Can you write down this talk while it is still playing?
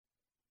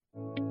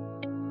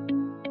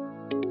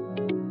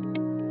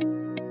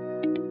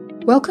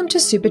Welcome to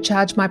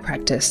Supercharge My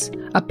Practice,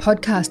 a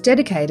podcast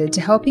dedicated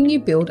to helping you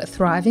build a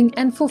thriving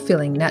and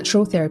fulfilling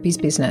natural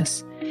therapies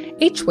business.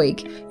 Each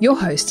week, your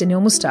host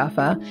Anil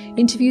Mustafa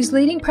interviews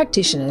leading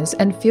practitioners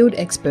and field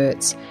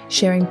experts,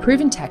 sharing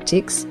proven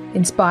tactics,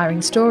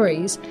 inspiring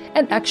stories,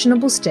 and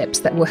actionable steps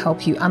that will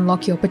help you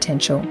unlock your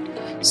potential.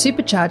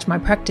 Supercharge My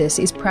Practice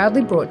is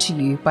proudly brought to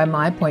you by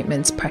My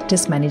Appointments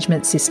Practice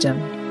Management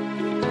System.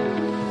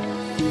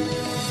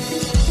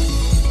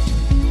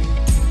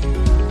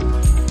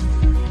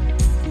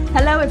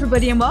 Hello,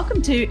 everybody, and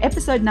welcome to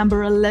episode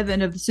number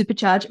 11 of the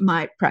Supercharge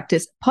My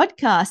Practice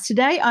podcast.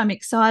 Today, I'm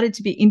excited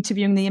to be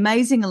interviewing the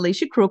amazing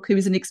Elicia Crook, who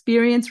is an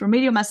experienced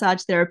remedial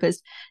massage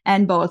therapist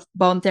and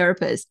bone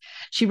therapist.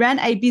 She ran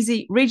a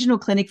busy regional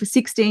clinic for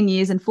 16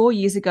 years, and 4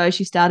 years ago,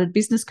 she started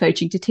business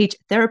coaching to teach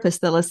therapists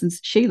the lessons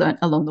she learned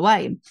along the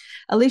way.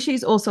 Elicia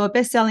is also a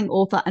best-selling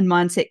author and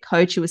mindset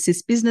coach who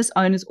assists business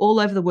owners all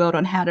over the world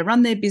on how to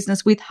run their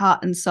business with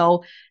heart and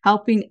soul,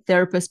 helping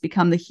therapists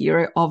become the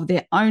hero of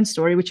their own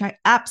story, which I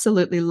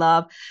absolutely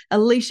love.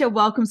 Elicia,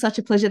 welcome. Such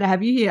a pleasure to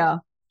have you here.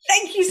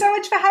 Thank you so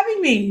much for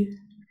having me.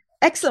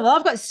 Excellent. Well,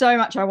 I've got so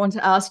much I want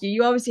to ask you.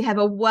 You obviously have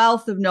a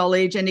wealth of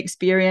knowledge and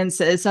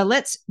experiences, so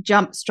let's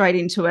jump straight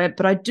into it.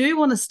 But I do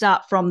want to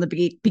start from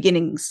the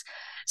beginnings.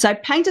 So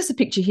paint us a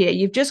picture here.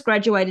 You've just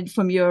graduated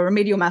from your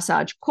remedial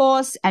massage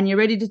course and you're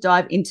ready to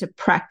dive into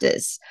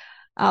practice.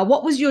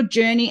 What was your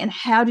journey and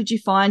how did you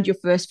find your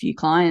first few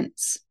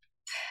clients?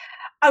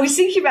 I was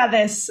thinking about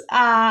this,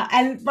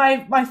 and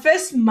my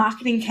first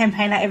marketing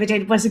campaign I ever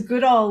did was a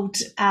good old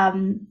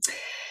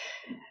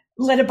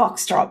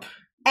letterbox drop.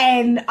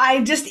 And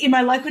I just, in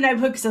my local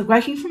neighborhood, because I was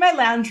working from my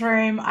lounge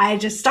room, I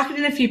just stuck it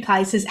in a few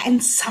places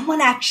and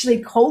someone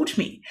actually called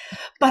me.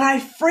 But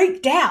I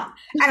freaked out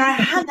and I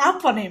hung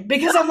up on him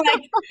because I'm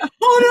like,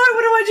 oh no,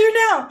 what do I do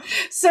now?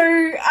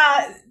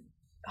 So,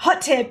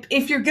 hot tip,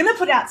 if you're going to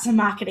put out some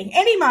marketing,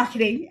 any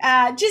marketing,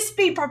 just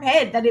be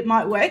prepared that it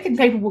might work and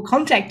people will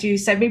contact you.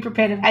 So be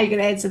prepared of how you're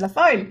going to answer the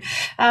phone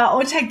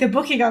or take the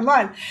booking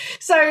online.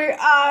 So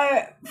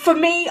for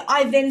me,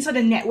 I then sort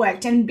of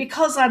networked. And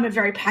because I'm a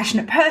very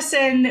passionate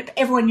person,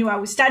 everyone knew I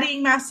was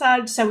studying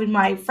massage. So in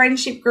my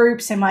friendship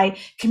groups and my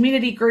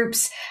community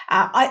groups,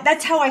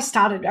 that's how I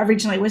started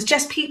originally, was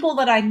just people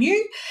that I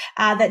knew,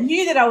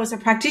 that I was a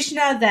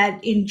practitioner,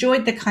 that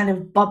enjoyed the kind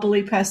of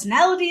bubbly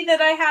personality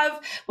that I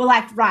have, were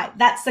like, right,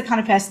 that's the kind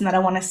of person that I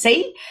want to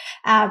see.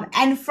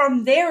 And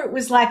from there, it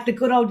was like the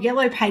good old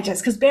yellow pages,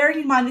 because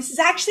bearing in mind, this is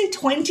actually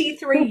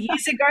 23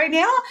 years ago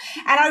now,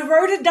 and I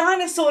rode a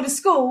dinosaur to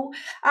school.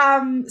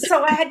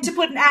 So I had to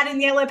put an ad in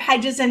the yellow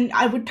pages and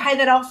I would pay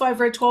that off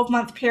over a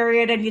 12-month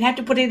period, and you'd have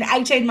to put in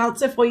 18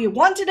 months before you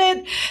wanted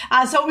it.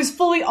 So it was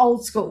fully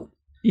old school.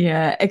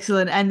 Yeah,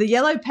 excellent. And the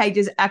yellow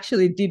pages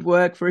actually did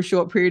work for a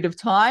short period of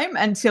time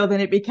until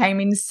then it became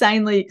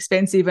insanely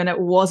expensive and it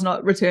was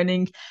not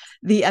returning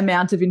the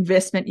amount of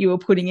investment you were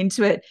putting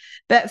into it.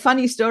 But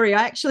funny story,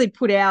 I actually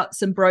put out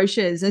some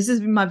brochures. This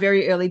is in my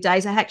very early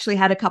days. I actually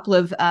had a couple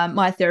of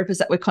my therapists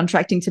that were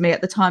contracting to me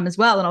at the time as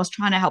well, and I was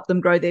trying to help them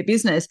grow their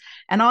business.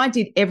 And I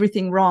did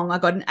everything wrong. I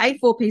got an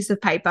A4 piece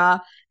of paper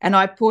and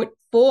I put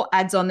 4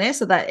 ads on there,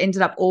 so that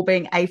ended up all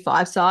being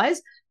A5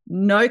 size,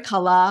 no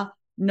color,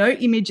 no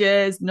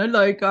images, no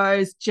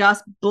logos,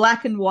 just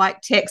black and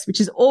white text, which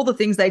is all the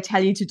things they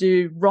tell you to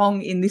do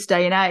wrong in this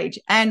day and age.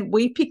 And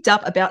we picked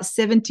up about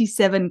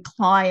 77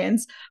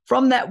 clients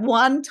from that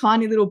one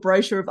tiny little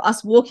brochure of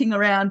us walking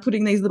around,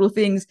 putting these little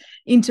things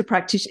into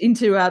practice,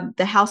 into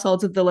the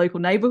households of the local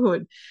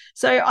neighborhood.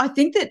 So I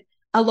think that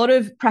a lot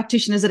of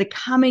practitioners that are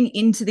coming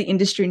into the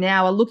industry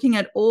now are looking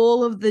at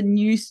all of the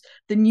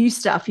new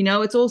stuff. You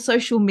know, it's all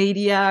social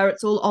media,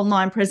 it's all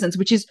online presence,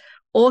 which is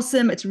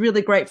awesome. It's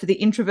really great for the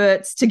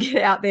introverts to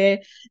get out there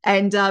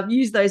and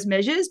use those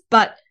measures,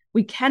 but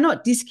we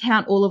cannot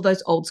discount all of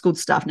those old school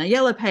stuff. Now,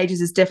 yellow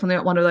pages is definitely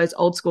not one of those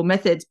old school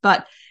methods,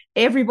 but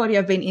everybody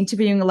I've been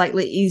interviewing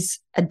lately is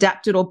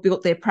adapted or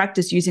built their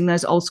practice using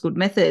those old school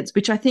methods,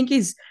 which I think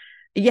is,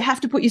 you have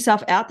to put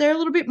yourself out there a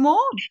little bit more,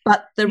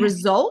 but the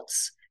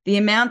results, the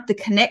amount, the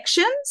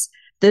connections,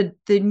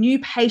 the new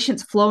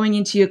patients flowing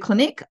into your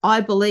clinic,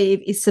 I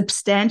believe, is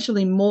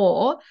substantially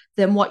more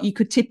than what you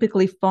could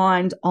typically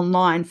find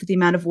online for the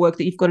amount of work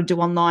that you've got to do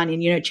online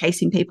and, you know,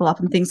 chasing people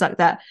up and things like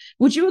that.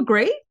 Would you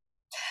agree?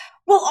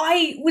 Well,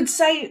 I would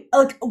say,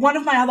 like, one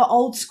of my other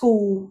old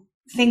school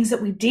things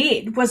that we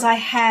did was I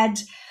had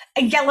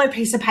a yellow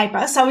piece of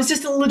paper. So it was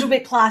just a little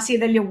bit classier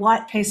than your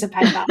white piece of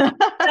paper.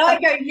 So I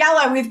go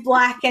yellow with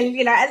black and,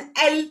 you know,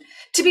 and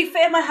to be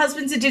fair, my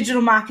husband's a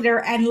digital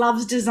marketer and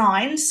loves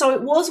design. So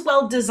it was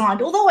well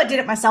designed. Although I did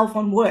it myself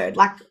on Word,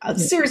 like a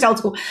serious old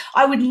school,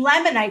 I would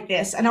laminate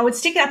this and I would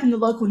stick it up in the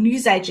local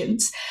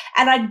newsagents,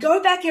 and I'd go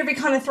back every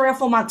kind of 3 or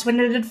 4 months when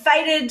it had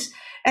faded,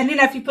 And,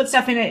 if you put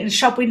stuff in a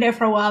shop window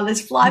for a while,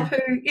 there's fly poo,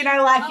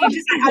 like you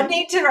just I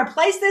need to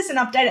replace this and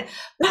update it.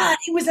 But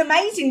it was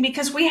amazing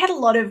because we had a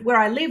lot of, where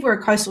I live, we're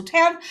a coastal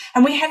town,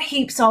 and we had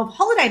heaps of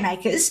holiday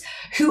makers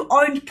who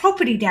owned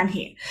property down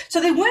here.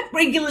 So they weren't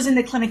regulars in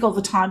the clinic all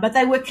the time, but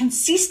they were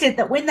consistent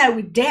that when they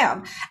were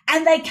down,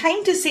 and they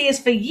came to see us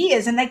for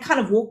years, and they kind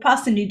of walk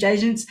past the new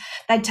agents,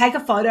 they'd take a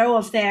photo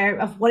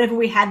of whatever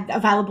we had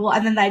available,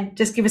 and then they'd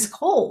just give us a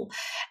call.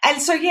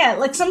 And so, yeah,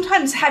 like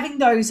sometimes having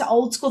those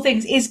old school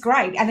things is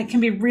great, and it can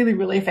be really,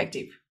 really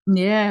effective.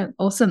 Yeah,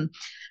 awesome.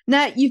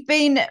 Now, you've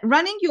been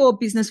running your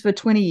business for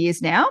 20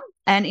 years now,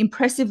 and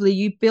impressively,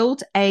 you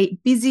built a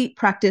busy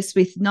practice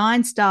with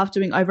 9 staff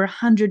doing over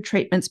 100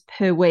 treatments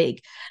per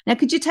week. Now,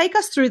 could you take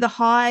us through the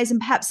highs and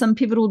perhaps some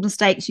pivotal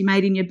mistakes you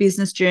made in your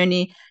business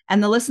journey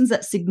and the lessons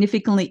that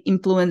significantly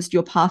influenced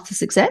your path to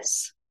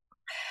success?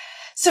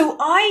 So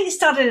I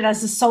started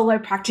as a solo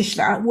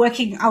practitioner I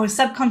was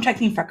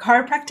subcontracting for a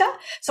chiropractor.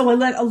 So I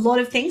learned a lot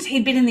of things.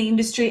 He'd been in the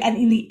industry and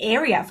in the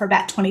area for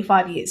about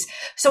 25 years.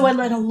 So I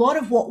learned a lot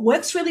of what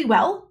works really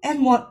well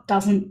and what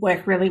doesn't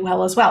work really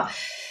well as well.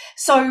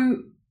 So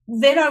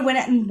then I went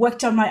out and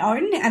worked on my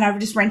own, and I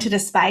just rented a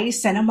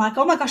space, and I'm like,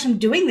 oh my gosh, I'm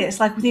doing this.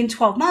 Like within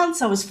 12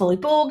 months, I was fully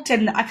booked.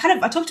 And I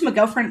talked to my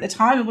girlfriend at the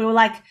time, and we were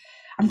like,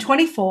 I'm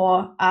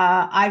 24.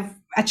 I've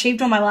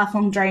achieved all my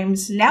lifelong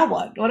dreams. Now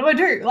what? What do I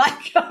do?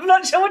 Like, I'm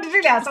not sure what to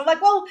do now. So I'm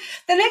like, well,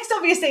 the next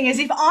obvious thing is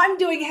if I'm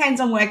doing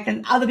hands-on work,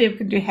 then other people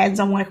can do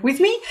hands-on work with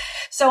me.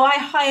 So I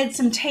hired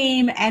some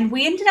team, and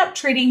we ended up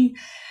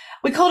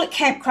we called it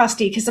Camp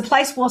Krusty because the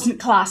place wasn't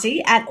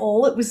classy at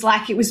all. It was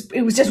like, it was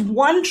just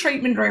one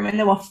treatment room, and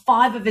there were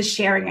 5 of us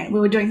sharing it. We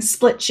were doing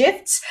split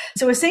shifts.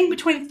 So we're seeing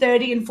between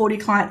 30 and 40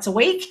 clients a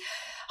week.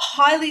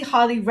 Highly,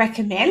 highly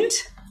recommend.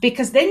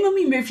 Because then when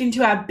we moved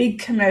into our big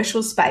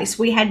commercial space,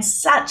 we had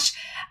such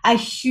a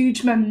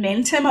huge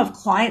momentum of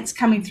clients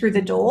coming through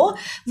the door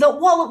that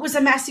while it was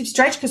a massive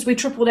stretch because we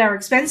tripled our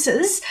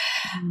expenses,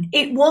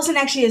 it wasn't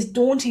actually as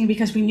daunting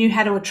because we knew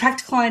how to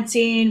attract clients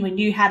in. I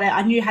knew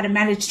how to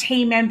manage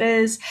team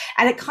members,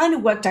 and it kind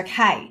of worked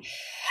okay.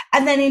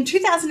 And then in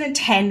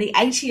 2010, the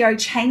ATO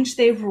changed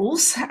their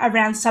rules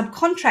around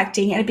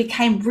subcontracting, and it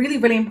became really,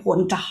 really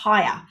important to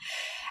hire.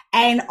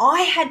 And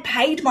I had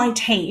paid my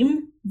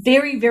team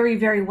very, very,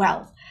 very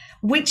well,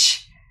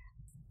 which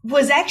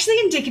was actually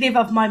indicative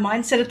of my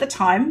mindset at the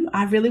time.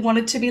 I really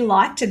wanted to be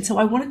liked, and so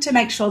I wanted to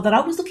make sure that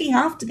I was looking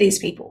after these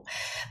people.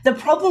 The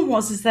problem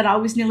was that I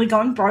was nearly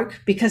going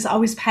broke because I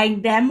was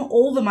paying them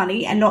all the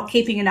money and not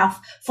keeping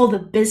enough for the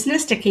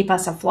business to keep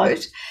us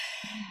afloat.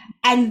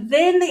 And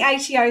then the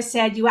ATO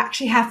said you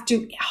actually have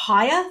to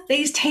hire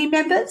these team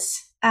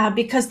members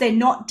because they're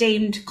not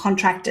deemed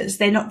contractors.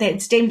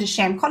 It's deemed a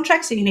sham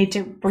contract, so you need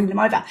to bring them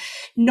over.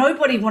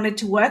 Nobody wanted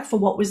to work for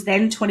what was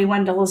then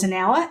 $21 an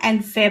hour,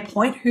 and fair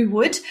point, who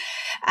would?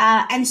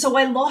 And so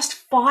I lost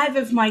 5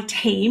 of my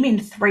team in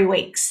 3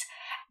 weeks,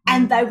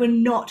 and they were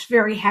not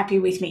very happy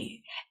with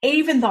me,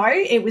 even though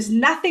it was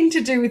nothing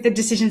to do with the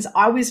decisions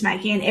I was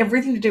making and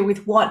everything to do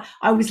with what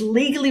I was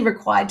legally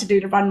required to do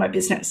to run my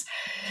business.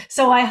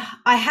 So I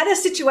had a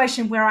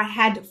situation where I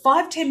had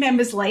 5 team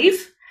members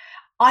leave.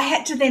 I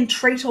had to then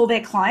treat all their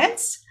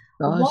clients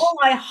while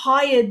I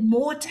hired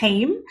more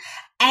team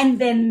and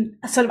then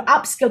sort of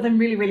upskill them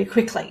really, really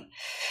quickly.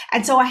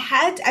 And so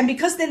and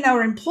because then they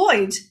were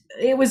employed,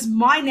 it was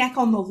my neck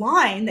on the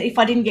line if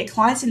I didn't get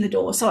clients in the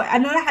door. So I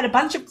know I had a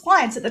bunch of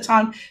clients at the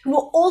time who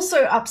were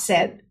also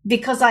upset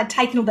because I'd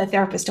taken all their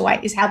therapists away,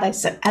 is how they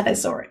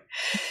saw it.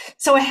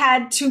 So I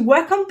had to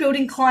work on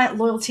building client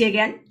loyalty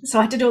again. So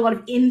I had to do a lot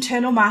of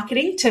internal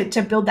marketing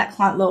to build that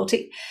client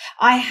loyalty.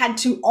 I had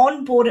to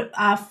onboard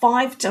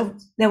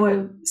there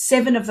were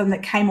 7 of them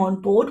that came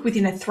on board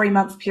within a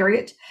 3-month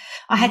period.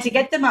 I had to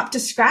get them up to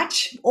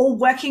scratch, all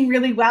working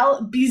really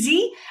well,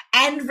 busy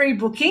and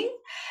rebooking.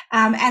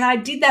 And I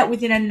did that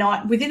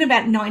within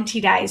about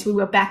 90 days. We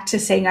were back to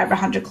seeing over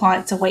 100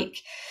 clients a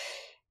week.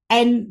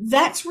 And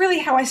that's really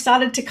how I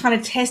started to kind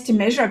of test and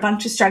measure a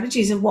bunch of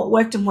strategies of what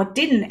worked and what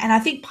didn't. And I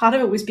think part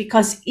of it was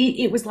because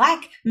it was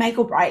like make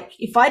or break.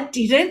 If I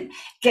didn't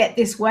get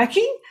this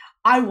working,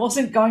 I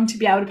wasn't going to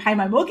be able to pay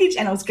my mortgage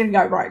and I was going to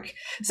go broke.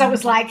 So it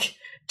was like,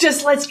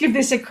 just let's give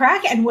this a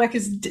crack and work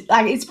it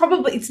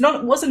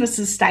wasn't a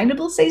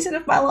sustainable season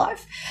of my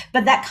life,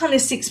 but that kind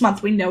of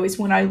 6-month window is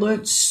when I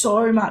learned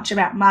so much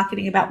about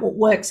marketing, about what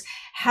works,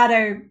 how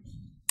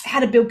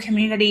to build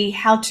community,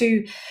 how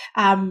to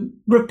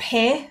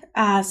repair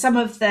some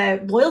of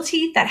the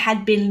loyalty that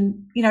had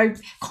been,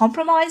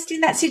 compromised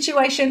in that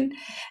situation,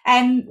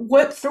 and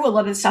work through a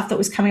lot of the stuff that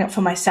was coming up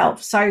for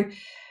myself. So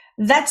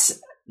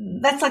that's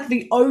like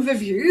the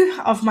overview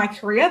of my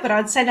career, but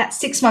I'd say that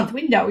 6-month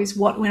window is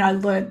when I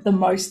learned the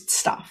most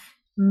stuff.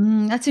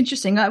 That's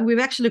interesting. We've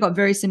actually got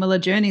very similar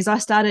journeys. I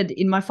started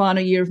in my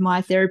final year of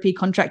my therapy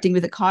contracting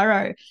with a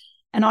chiro,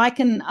 and I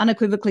can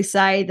unequivocally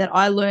say that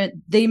I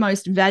learned the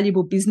most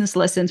valuable business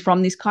lessons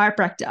from this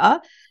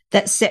chiropractor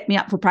that set me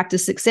up for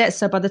practice success.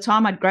 So by the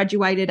time I'd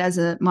graduated as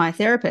my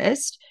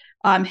therapist,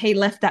 he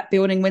left that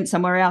building, went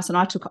somewhere else, and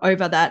I took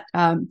over that.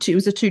 It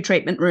was a 2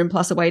 treatment room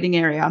plus a waiting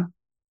area.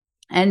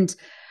 And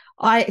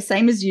I,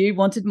 same as you,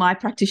 wanted my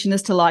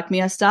practitioners to like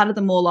me. I started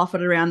them all off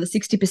at around the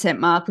 60%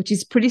 mark, which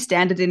is pretty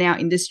standard in our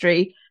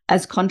industry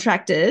as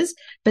contractors,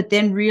 but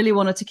then really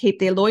wanted to keep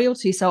their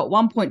loyalty. So at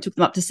one point took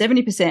them up to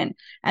 70%.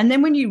 And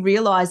then when you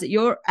realize that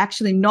you're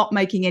actually not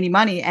making any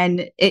money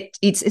and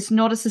it's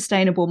not a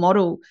sustainable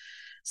model.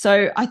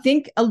 So I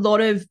think a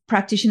lot of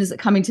practitioners that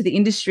come into the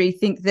industry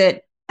think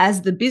that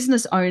as the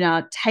business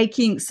owner,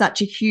 taking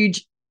such a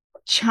huge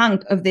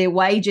chunk of their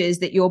wages,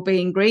 that you're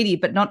being greedy,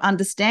 but not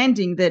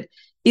understanding that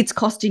it's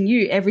costing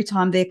you every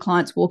time their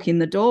clients walk in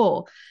the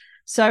door.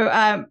 So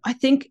I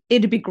think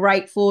it'd be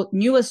great for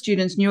newer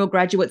students, newer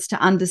graduates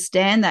to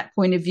understand that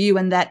point of view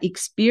and that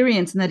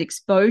experience and that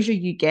exposure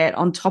you get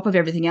on top of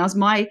everything else.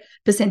 My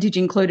percentage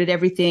included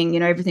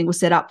everything, everything was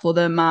set up for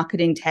them,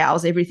 marketing,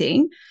 towels,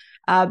 everything.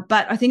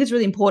 But I think it's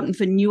really important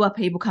for newer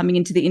people coming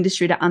into the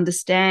industry to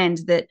understand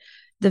that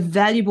the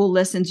valuable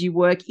lessons you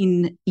work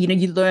in,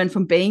 you learn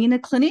from being in a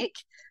clinic.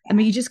 I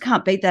mean, you just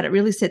can't beat that. It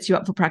really sets you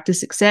up for practice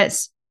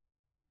success.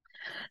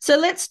 So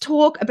let's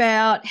talk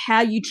about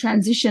how you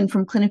transition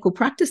from clinical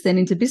practice then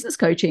into business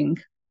coaching.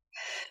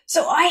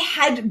 So I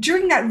had,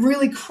 during that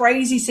really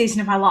crazy season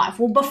of my life,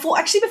 before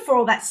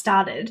all that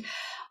started,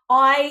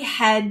 I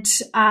had,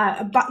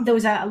 there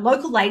was a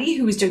local lady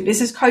who was doing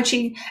business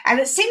coaching, and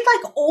it seemed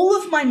like all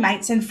of my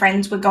mates and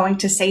friends were going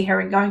to see her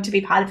and going to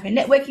be part of her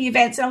networking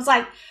events. And I was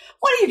like,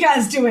 what are you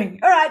guys doing?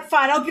 All right,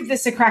 fine. I'll give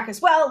this a crack as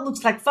well. It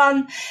looks like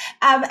fun.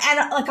 And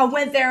I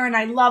went there and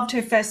I loved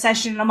her first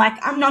session. And I'm like,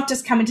 I'm not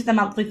just coming to the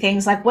monthly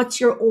things. Like, what's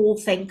your all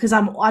thing? Cause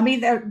I'm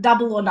either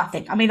double or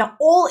nothing. I'm either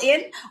all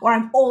in or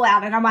I'm all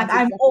out. And I'm like,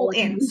 I'm all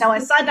in. So I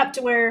signed up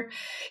to her,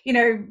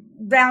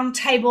 round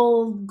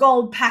table,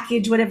 gold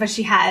package, whatever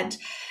she had.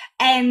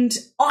 And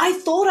I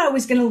thought I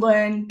was going to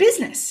learn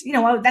business.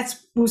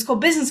 That's what was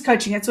called business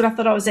coaching. That's what I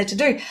thought I was there to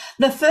do.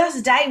 The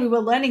first day we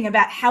were learning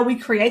about how we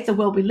create the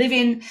world we live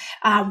in,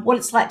 what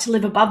it's like to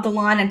live above the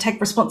line and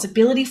take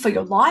responsibility for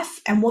your life,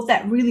 and what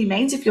that really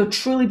means if you're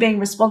truly being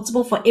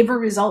responsible for every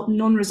result and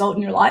non-result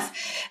in your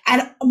life.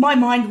 And my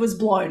mind was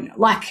blown.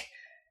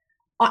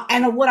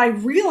 And what I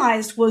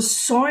realized was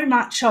so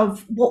much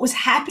of what was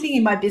happening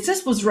in my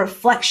business was a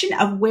reflection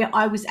of where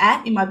I was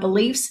at in my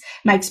beliefs,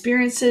 my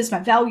experiences, my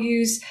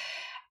values.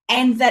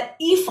 And that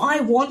if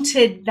I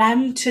wanted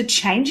them to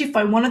change, if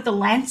I wanted the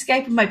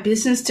landscape of my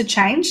business to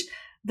change,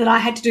 that I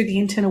had to do the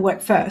internal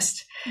work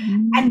first.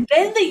 Mm-hmm. And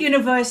then the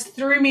universe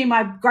threw me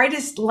my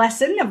greatest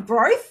lesson of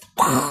growth,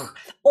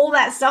 all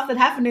that stuff that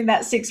happened in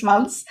that 6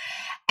 months.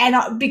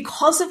 And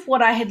because of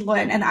what I had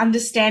learned and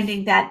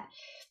understanding that,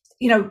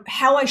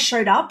 how I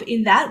showed up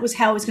in that was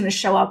how I was going to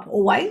show up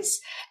always.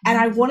 And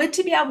I wanted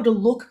to be able to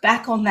look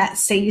back on that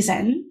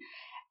season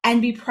and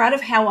be proud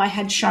of how I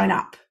had shown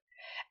up.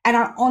 And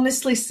I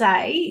honestly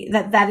say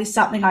that is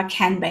something I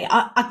can be.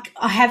 I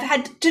have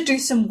had to do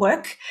some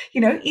work,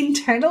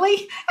 internally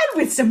and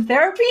with some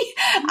therapy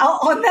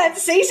on that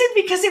season,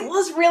 because it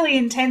was really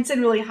intense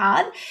and really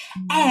hard.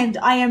 Mm-hmm. And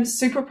I am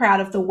super proud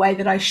of the way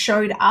that I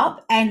showed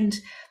up and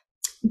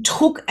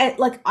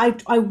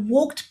I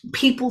walked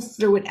people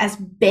through it as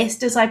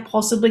best as I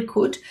possibly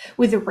could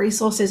with the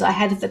resources I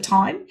had at the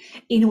time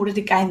in order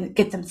to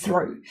get them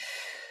through.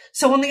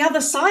 So on the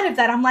other side of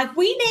that, I'm like,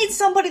 we need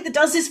somebody that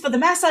does this for the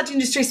massage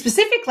industry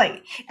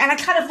specifically. And I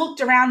kind of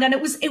looked around, and it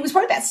was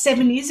probably about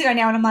 7 years ago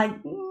now. And I'm like,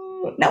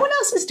 no one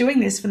else is doing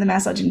this for the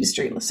massage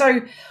industry.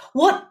 So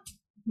what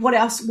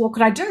else? What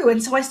could I do?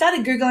 And so I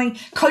started Googling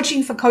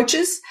coaching for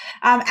coaches.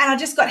 And I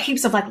just got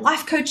heaps of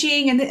life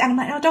coaching. And I'm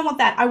like, I don't want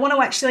that. I want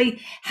to actually,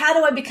 how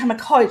do I become a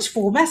coach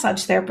for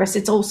massage therapists?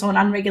 It's also an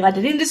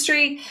unregulated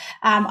industry.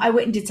 I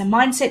went and did some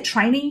mindset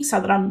training so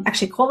that I'm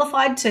actually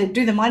qualified to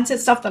do the mindset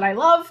stuff that I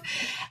love.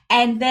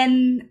 And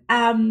then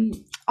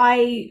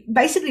I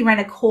basically ran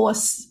a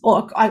course,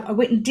 or I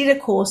went and did a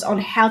course on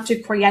how to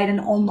create an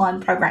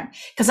online program,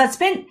 because I'd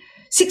spent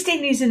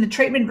 16 years in the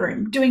treatment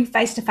room doing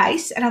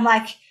face-to-face. And I'm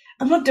like,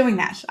 I'm not doing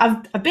that.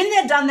 I've been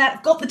there, done that.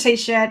 I've got the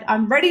t-shirt.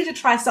 I'm ready to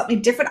try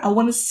something different. I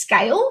want to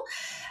scale.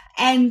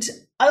 And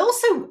I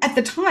also, at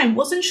the time,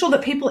 wasn't sure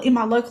that people in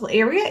my local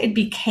area would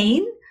be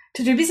keen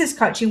to do business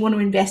coaching, want to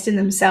invest in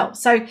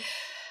themselves. So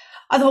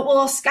I thought, well,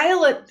 I'll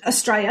scale it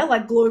Australia,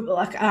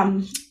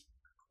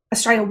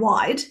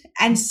 Australia-wide,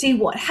 and see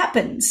what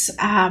happens.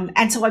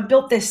 And so I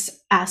built this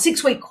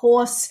 6-week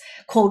course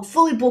called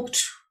Fully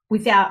Booked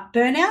Without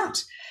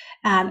Burnout.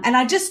 And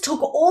I just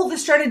took all the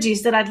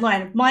strategies that I'd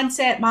learned,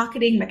 mindset,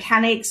 marketing,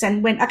 mechanics,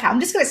 and went, okay, I'm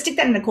just going to stick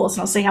that in the course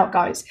and I'll see how it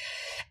goes.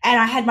 And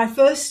I had my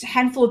first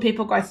handful of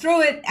people go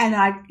through it. And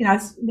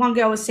one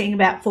girl was seeing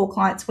about 4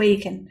 clients a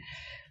week, and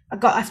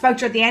I spoke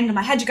to her at the end. I'm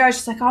like, how'd you go?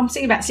 She's like, I'm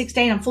seeing about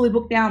 16. I'm fully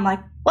booked now. I'm like,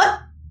 what?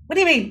 What do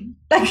you mean?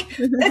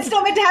 That's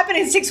not meant to happen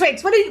in 6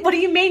 weeks. What do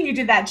you mean you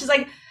did that? She's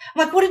like,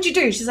 I'm like, what did you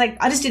do? She's like,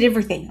 I just did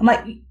everything. I'm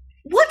like,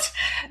 what?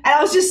 And I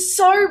was just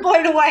so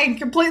blown away and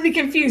completely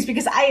confused,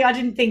 because I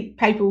didn't think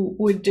people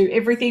would do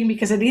everything,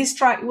 because it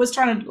was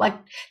trying to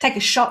take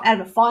a shot out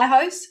of a fire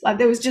hose.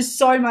 There was just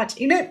so much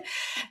in it.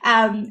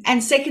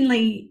 And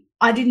secondly,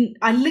 I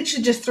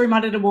literally just threw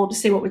mud at a wall to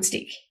see what would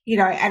stick,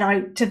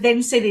 and to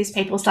then see these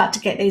people start to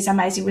get these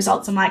amazing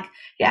results. I'm like,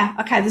 yeah,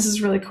 okay, this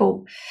is really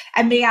cool.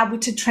 And being able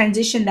to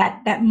transition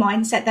that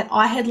mindset that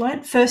I had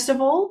learned first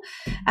of all,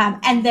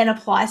 and then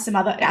apply some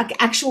other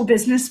actual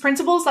business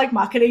principles like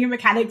marketing and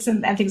mechanics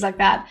and things like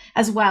that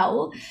as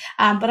well.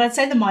 But I'd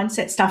say the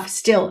mindset stuff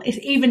still,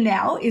 even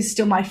now, is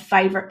still my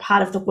favorite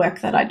part of the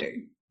work that I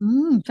do.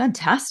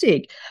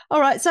 Fantastic. All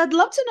right. So I'd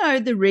love to know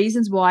the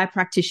reasons why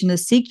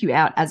practitioners seek you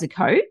out as a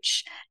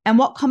coach and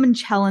what common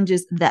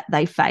challenges that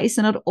they face.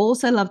 And I'd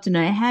also love to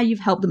know how you've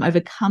helped them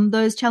overcome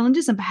those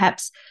challenges and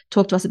perhaps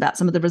talk to us about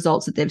some of the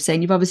results that they've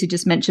seen. You've obviously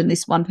just mentioned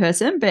this one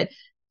person, but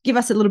give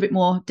us a little bit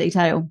more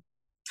detail.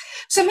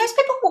 So most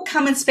people will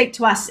come and speak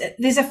to us.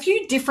 There's a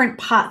few different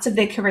parts of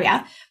their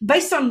career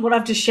based on what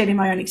I've just shared in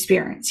my own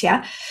experience.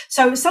 Yeah.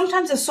 So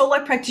sometimes a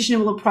solo practitioner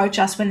will approach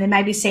us when they're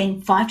maybe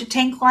seeing 5 to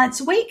 10 clients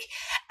a week,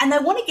 and they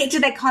want to get to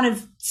that kind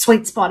of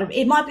sweet spot of,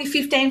 it might be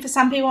 15 for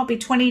some people, might be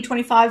 20,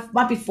 25,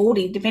 might be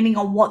 40, depending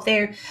on what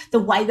the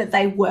way that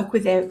they work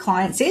with their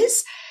clients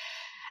is.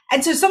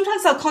 And so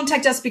sometimes they'll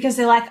contact us because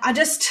they're like, I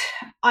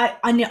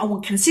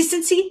want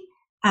consistency.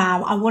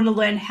 I want to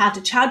learn how to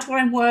charge what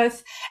I'm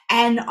worth,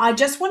 and I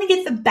just want to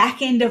get the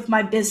back end of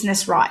my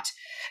business right.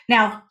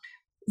 Now,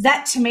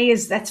 that to me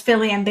that's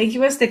fairly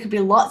ambiguous. There could be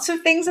lots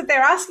of things that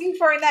they're asking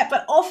for in that,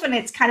 but often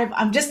it's kind of,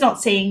 I'm just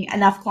not seeing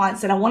enough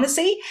clients that I want to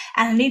see,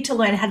 and I need to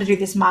learn how to do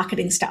this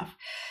marketing stuff.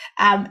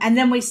 And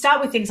then we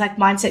start with things like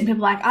mindset, and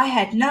people are like, I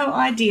had no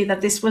idea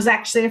that this was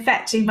actually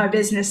affecting my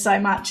business so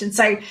much. And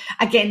so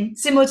again,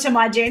 similar to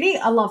my journey,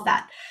 I love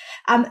that.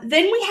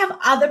 Then we have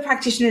other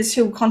practitioners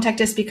who will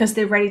contact us because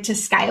they're ready to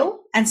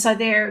scale. And so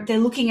they're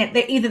looking at,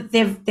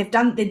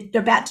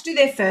 they're about to do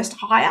their first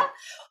hire,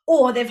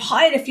 or they've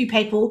hired a few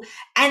people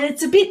and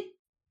it's a bit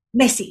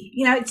messy.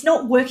 It's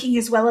not working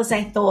as well as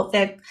they thought.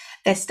 Their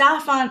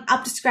staff aren't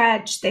up to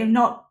scratch. They're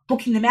not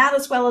booking them out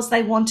as well as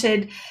they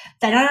wanted.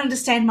 They don't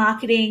understand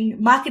marketing.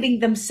 Marketing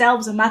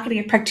themselves and marketing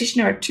a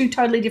practitioner are two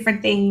totally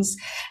different things.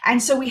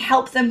 And so we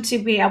help them to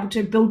be able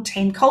to build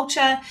team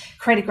culture,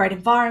 create a great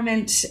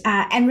environment,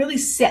 and really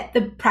set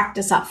the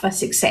practice up for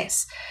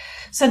success.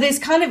 So there's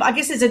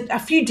there's a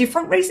few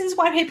different reasons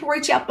why people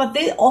reach out, but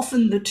they're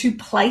often the two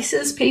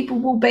places people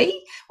will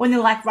be when they're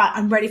like, right,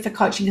 I'm ready for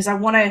coaching because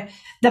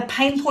the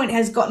pain point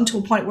has gotten to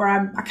a point where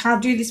I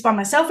can't do this by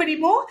myself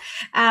anymore.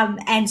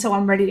 And so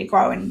I'm ready to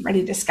grow and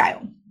ready to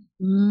scale.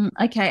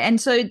 Okay. And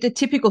so the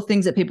typical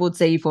things that people would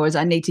see you for is,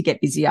 I need to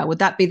get busier. Would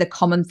that be the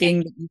common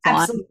thing that you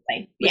find?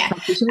 Absolutely. Yeah.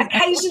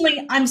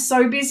 Occasionally I'm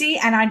so busy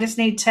and I just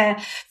need to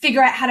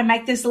figure out how to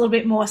make this a little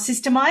bit more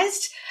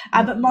systemized.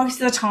 But most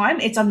of the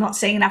time it's, I'm not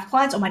seeing enough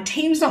clients, or my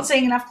team's not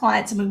seeing enough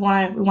clients, and we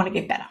want to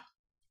get better.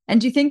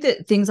 And do you think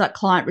that things like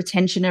client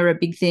retention are a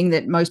big thing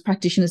that most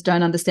practitioners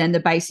don't understand the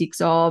basics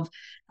of?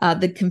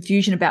 The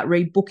confusion about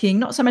rebooking,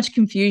 not so much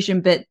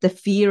confusion, but the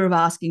fear of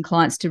asking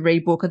clients to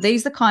rebook. Are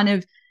these the kind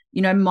of,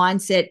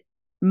 mindset,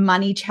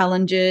 money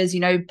challenges,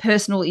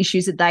 personal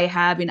issues that they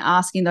have in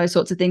asking those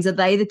sorts of things? Are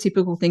they the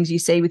typical things you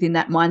see within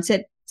that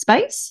mindset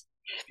space?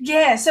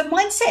 Yeah. So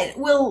mindset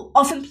will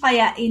often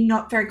play out in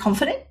not very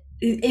confident.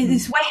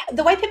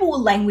 The way people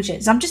will language it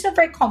is, I'm just not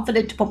very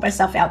confident to put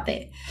myself out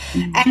there.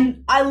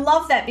 And I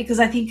love that because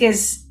I think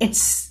there's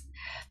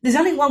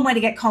only one way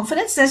to get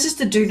confidence. That's just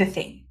to do the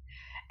thing.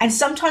 And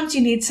sometimes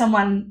you need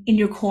someone in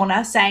your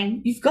corner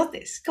saying, you've got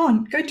this. Go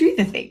on, go do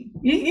the thing.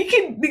 You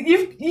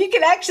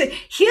can actually,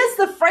 here's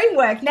the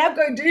framework. Now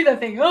go do the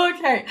thing. Oh,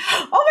 okay.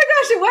 Oh my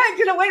gosh, it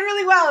worked. It went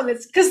really well. And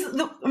it's because,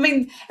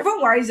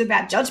 everyone worries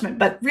about judgment,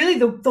 but really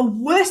the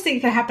worst thing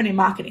that can happen in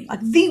marketing,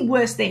 like the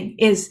worst thing,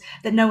 is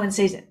that no one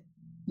sees it.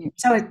 Yeah.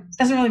 So it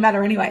doesn't really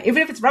matter anyway.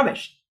 Even if it's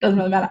rubbish, it doesn't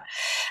really matter.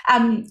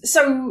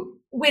 So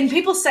when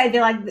people say they're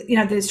like,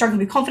 they're struggling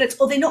with confidence,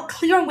 or they're not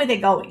clear on where they're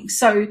going,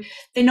 so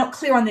they're not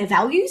clear on their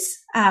values,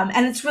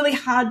 and it's really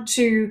hard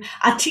to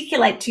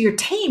articulate to your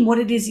team what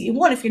it is that you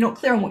want if you're not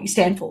clear on what you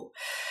stand for.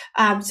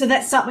 So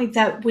that's something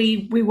that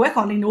we work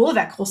on in all of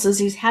our courses,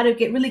 is how to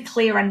get really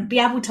clear and be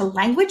able to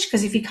language,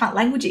 because if you can't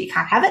language it, you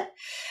can't have it.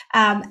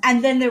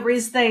 And then there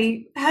is how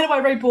do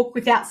I rebook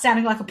without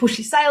sounding like a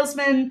pushy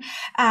salesman?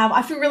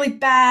 I feel really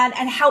bad.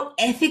 And how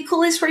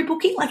ethical is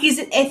rebooking? Like, is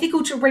it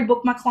ethical to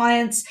rebook my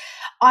clients?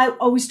 I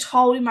was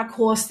told in my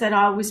course that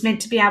I was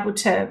meant to be able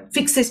to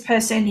fix this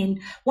person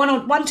in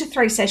 1 to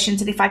 3 sessions.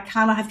 And if I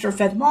can't, I have to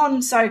refer them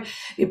on. So,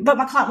 but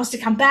my client wants to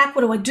come back.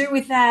 What do I do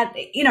with that?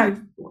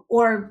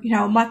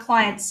 My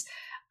clients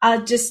are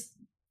just,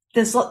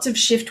 there's lots of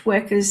shift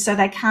workers, so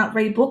they can't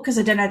rebook because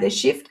they don't know their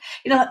shift.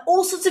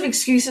 All sorts of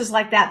excuses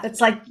like that.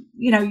 That's like,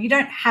 you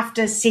don't have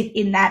to sit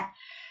in that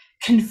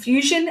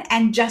confusion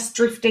and just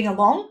drifting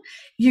along.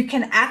 You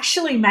can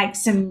actually make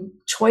some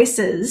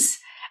choices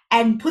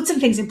and put some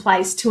things in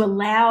place to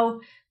allow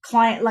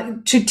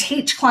to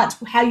teach clients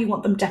how you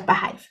want them to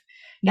behave.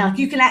 Now,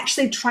 you can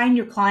actually train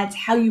your clients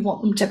how you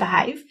want them to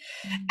behave.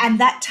 And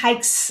that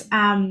takes,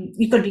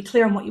 you've got to be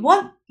clear on what you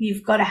want.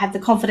 You've got to have the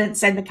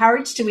confidence and the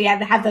courage to be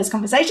able to have those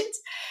conversations.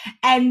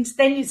 And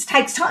then it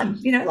takes time,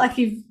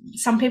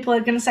 some people are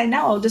going to say,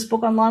 no, I'll just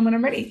book online when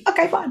I'm ready.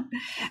 Okay, fine.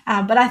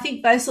 But I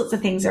think those sorts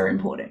of things are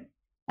important.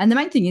 And the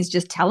main thing is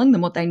just telling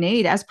them what they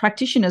need. As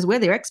practitioners, we're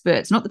their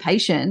experts, not the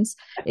patients.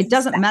 It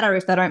doesn't matter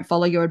if they don't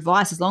follow your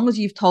advice. As long as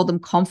you've told them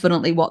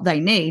confidently what they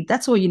need,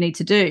 that's all you need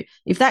to do.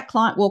 If that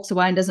client walks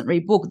away and doesn't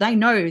rebook, they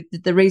know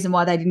that the reason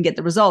why they didn't get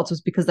the results was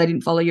because they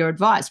didn't follow your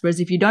advice. Whereas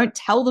if you don't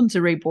tell them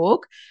to rebook,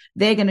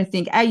 they're going to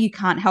think, A, you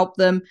can't help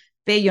them,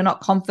 B, you're not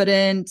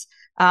confident,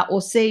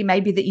 or C,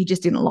 maybe that you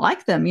just didn't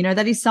like them. You know,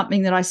 that is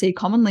something that I see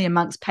commonly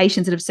amongst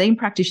patients that have seen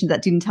practitioners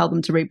that didn't tell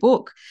them to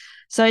rebook.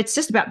 So it's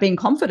just about being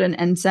confident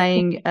and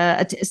saying,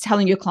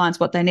 telling your clients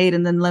what they need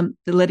and then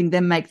letting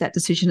them make that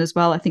decision as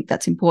well. I think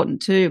that's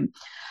important too.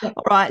 Yep.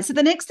 All right. So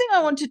the next thing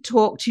I want to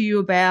talk to you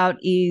about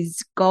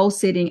is goal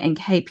setting and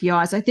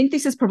KPIs. I think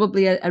this is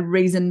probably a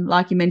reason,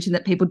 like you mentioned,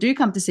 that people do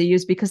come to see you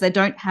is because they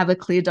don't have a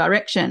clear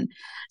direction.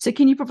 So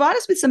can you provide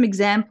us with some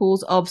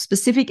examples of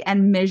specific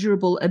and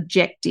measurable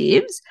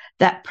objectives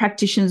that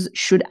practitioners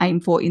should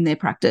aim for in their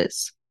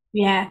practice?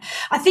 Yeah,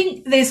 I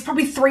think there's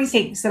probably three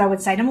things that I would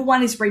say. Number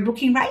one is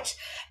rebooking rate.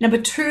 Number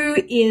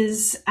two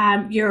is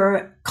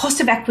your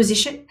cost of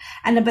acquisition.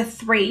 And number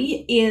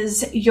three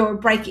is your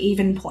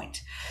break-even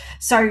point.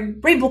 So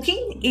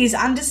rebooking is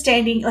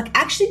understanding, like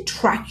actually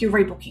track your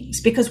rebookings,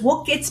 because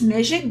what gets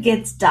measured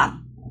gets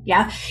done.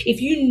 Yeah. If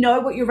you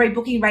know what your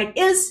rebooking rate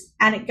is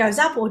and it goes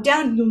up or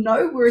down, you'll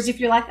know. Whereas if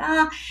you're like,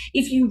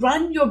 if you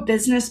run your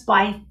business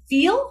by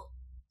feel,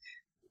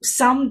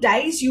 some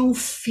days you'll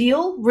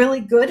feel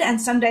really good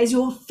and some days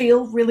you'll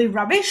feel really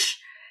rubbish.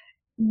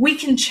 We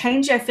can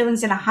change our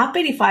feelings in a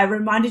heartbeat. If I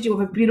reminded you of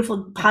a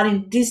beautiful part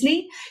in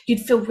Disney,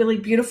 you'd feel really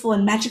beautiful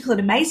and magical and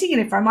amazing. And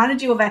if I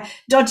reminded you of a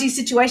dodgy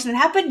situation that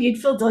happened,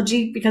 you'd feel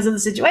dodgy because of the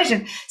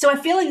situation. So our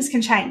feelings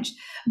can change.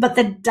 But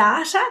the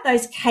data,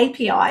 those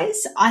KPIs,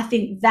 I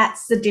think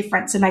that's the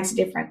difference. It makes a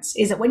difference.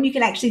 Is that when you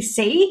can actually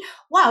see,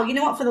 wow, you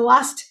know what, for the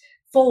last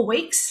 4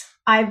 weeks,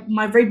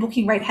 my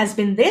rebooking rate has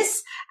been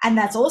this, and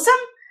that's awesome.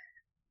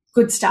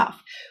 Good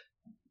stuff.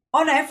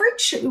 On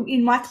average,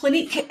 in my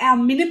clinic, our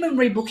minimum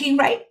rebooking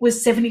rate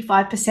was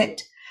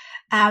 75%.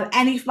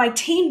 And if my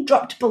team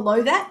dropped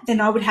below that,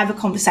 then I would have a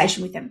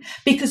conversation with them,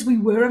 because we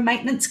were a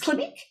maintenance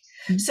clinic.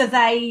 Mm-hmm. So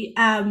they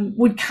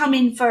would come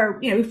in for,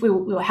 if we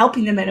were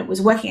helping them and it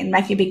was working and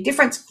making a big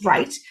difference,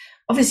 great.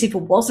 Obviously, if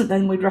it wasn't,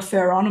 then we'd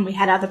refer on and we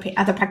had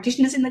other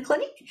practitioners in the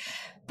clinic.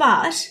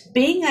 But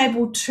being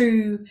able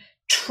to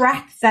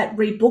track that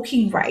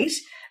rebooking rate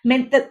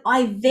meant that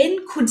I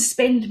then could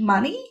spend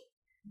money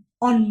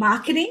on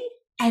marketing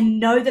and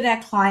know that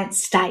our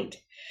clients stayed.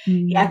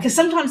 Mm. Yeah, because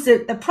sometimes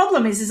the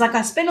problem is like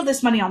I spend all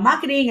this money on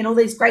marketing and all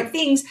these great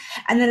things,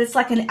 and then it's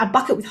like a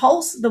bucket with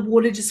holes, the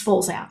water just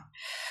falls out.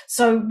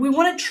 So we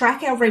want to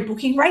track our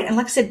rebooking rate. And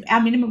like I said,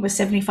 our minimum was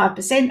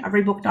 75%. I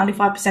rebooked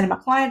 95% of my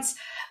clients.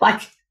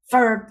 Like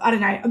for, I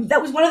don't know,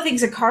 that was one of the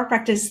things that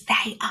chiropractors,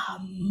 they are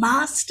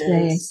masters.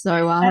 Yeah,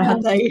 so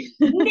are they?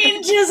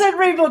 Ninjas at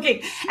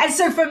rebooking. And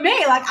so for me,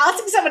 like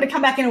asking someone to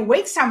come back in a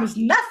week's time was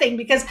nothing,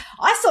 because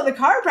I saw the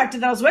chiropractor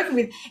that I was working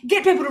with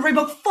get people to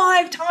rebook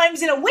 5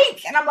 times in a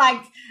week. And I'm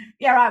like,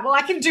 yeah, right, well,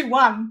 I can do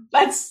one.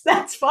 That's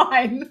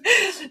fine.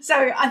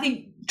 So I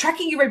think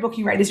tracking your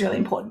rebooking rate is really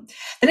important.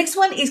 The next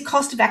one is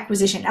cost of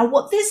acquisition. Now,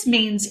 what this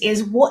means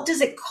is, what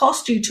does it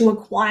cost you to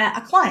acquire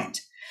a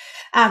client?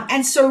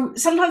 And so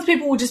sometimes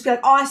people will just be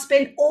like, I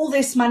spent all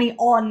this money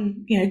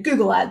on,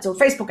 Google ads or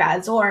Facebook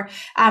ads, or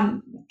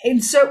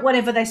insert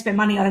whatever they spend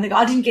money on, and they go,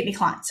 I didn't get any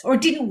clients, or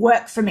it didn't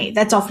work for me.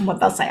 That's often what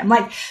they'll say. I'm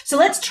like, so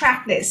let's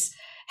track this.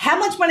 How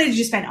much money did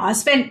you spend? I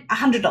spent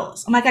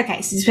 $100. I'm like,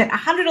 okay, so you spent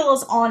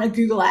 $100 on a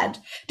Google ad.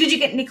 Did you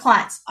get any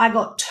clients? I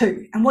got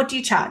 2. And what do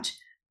you charge?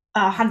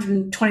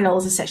 $120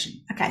 a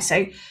session. Okay,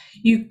 so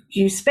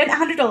you spent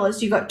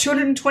 $100. You got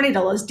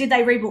 $220. Did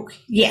they rebook?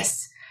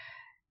 Yes.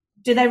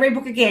 Did they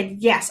rebook again?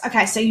 Yes.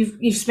 Okay, so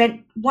you've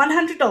spent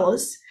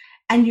 $100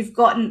 and you've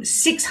gotten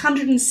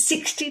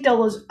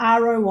 $660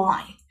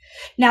 ROI.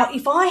 Now,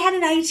 if I had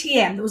an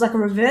ATM that was like a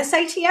reverse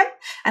ATM,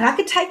 and I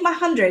could take my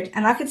 100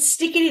 and I could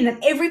stick it in,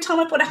 and every time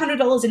I put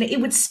 $100 in it, it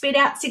would spit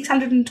out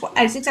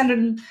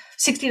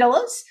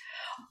 $660,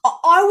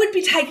 I would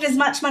be taking as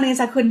much money as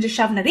I could and just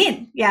shoving it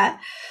in. Yeah.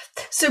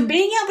 So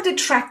being able to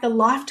track the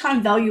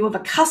lifetime value of a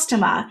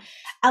customer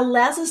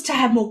allows us to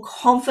have more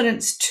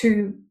confidence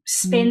to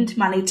spend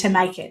money to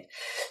make it.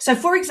 So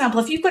for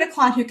example, if you've got a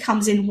client who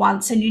comes in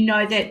once and you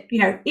know that,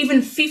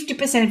 even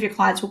 50% of your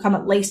clients will come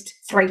at least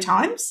 3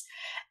 times,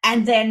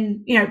 and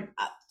then,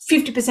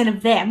 50%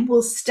 of them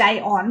will stay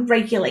on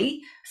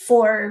regularly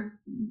for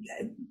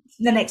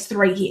the next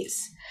 3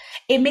 years.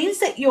 It means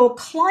that your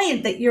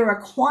client that you're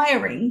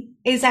acquiring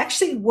is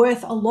actually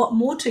worth a lot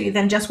more to you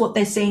than just what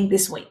they're seeing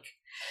this week.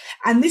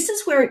 And this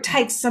is where it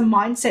takes some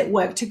mindset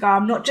work to go,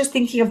 I'm not just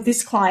thinking of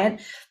this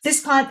client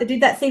that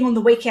did that thing on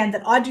the weekend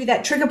that I do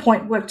that trigger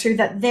point work to,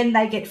 that then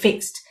they get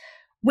fixed,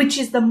 which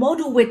is the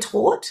model we're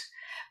taught,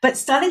 but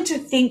starting to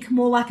think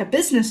more like a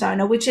business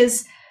owner, which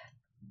is,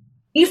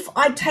 if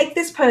I take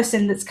this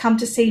person that's come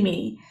to see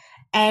me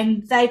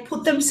and they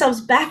put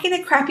themselves back in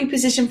a crappy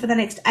position for the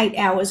next 8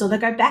 hours, or they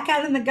go back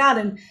out in the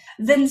garden,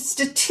 then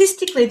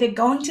statistically they're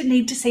going to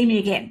need to see me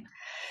again.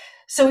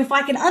 So if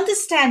I can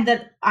understand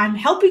that I'm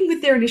helping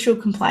with their initial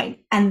complaint,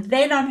 and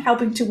then I'm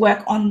helping to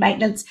work on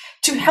maintenance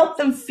to help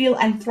them feel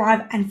and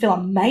thrive and feel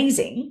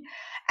amazing,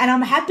 and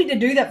I'm happy to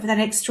do that for the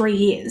next 3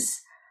 years,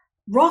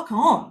 rock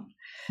on.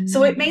 Mm-hmm.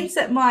 So it means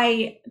that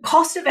my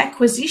cost of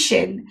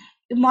acquisition,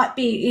 it might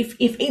be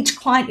if each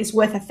client is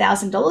worth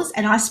 $1,000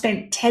 and I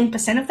spent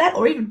 10% of that,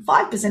 or even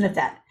 5% of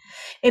that,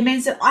 it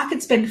means that I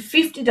could spend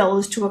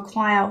 $50 to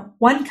acquire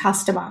one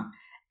customer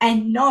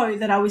and know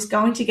that I was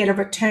going to get a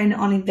return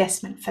on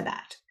investment for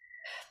that.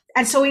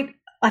 And so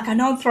I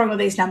know I'm throwing all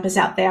these numbers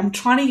out there. I'm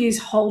trying to use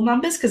whole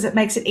numbers because it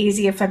makes it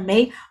easier for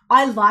me.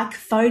 I like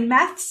phone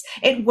maths.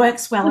 It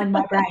works well in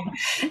my brain.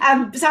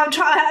 So I'm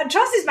trying, I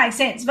trust this makes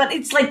sense, but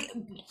it's like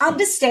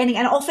understanding.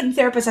 And often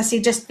therapists I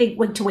see just think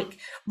week to week.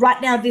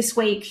 Right now, this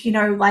week,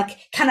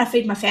 can I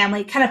feed my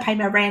family? Can I pay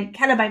my rent?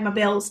 Can I pay my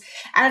bills?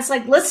 And it's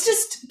like, let's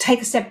just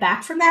take a step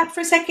back from that for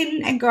a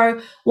second and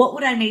go, what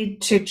would I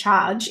need to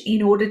charge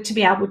in order to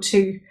be able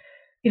to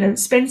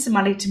spend some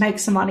money to make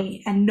some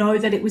money, and know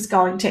that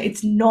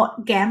it's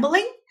not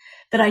gambling,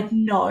 that I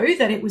know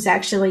that it was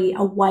actually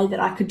a way that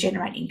I could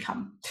generate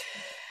income.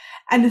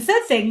 And the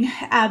third thing,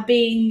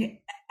 being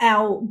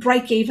our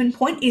break-even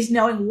point, is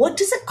knowing what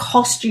does it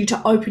cost you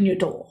to open your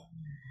door?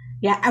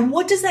 Yeah. And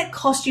what does that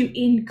cost you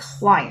in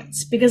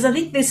clients? Because I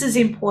think this is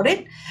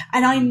important.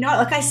 And I know,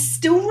 I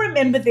still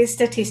remember this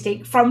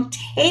statistic from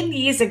 10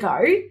 years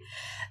ago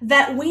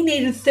that we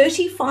needed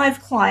 35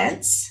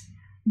 clients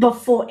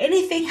before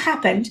anything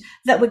happened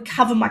that would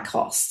cover my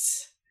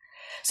costs.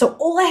 So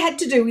all I had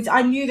to do is,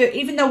 I knew that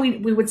even though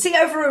we would see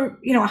over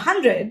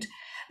 100,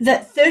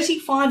 that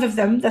 35 of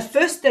them, the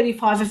first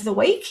 35 of the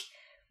week,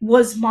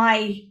 was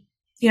my,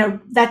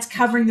 that's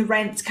covering the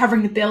rent, it's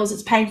covering the bills,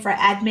 it's paying for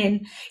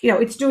admin,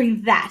 it's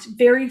doing that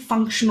very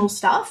functional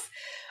stuff.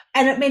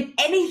 And it meant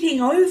anything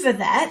over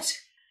that,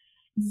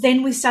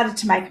 then we started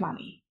to make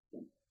money.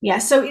 Yeah,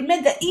 so it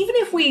meant that even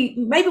if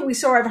maybe we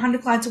saw over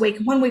 100 clients a week,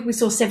 and one week we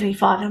saw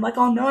 75, and I'm like,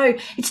 oh no,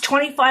 it's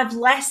 25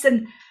 less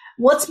than,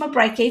 what's my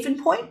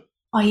break-even point?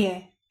 Oh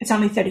yeah, it's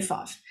only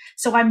 35.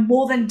 So I'm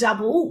more than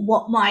double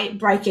what my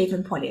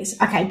break-even point is.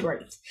 Okay,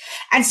 breathe.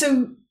 And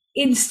so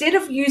instead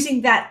of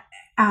using that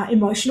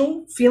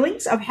emotional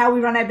feelings of how we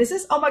run our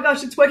business, oh my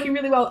gosh, it's working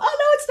really well. Oh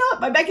no, it's not.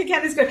 My bank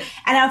account is good.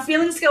 And our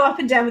feelings go up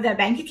and down with our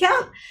bank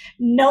account.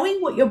 Knowing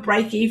what your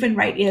break-even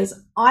rate is,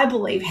 I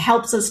believe,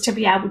 helps us to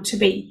be able to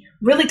be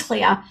really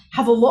clear,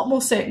 have a lot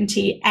more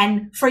certainty,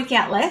 and freak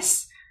out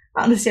less.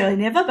 Not necessarily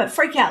never, but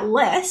freak out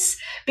less,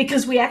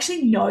 because we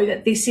actually know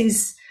that this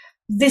is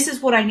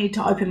what I need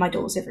to open my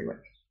doors every week.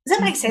 Does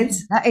that make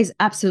sense? That is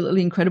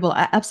absolutely incredible.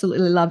 I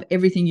absolutely love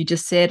everything you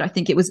just said. I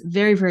think it was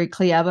very, very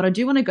clear, but I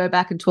do want to go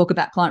back and talk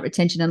about client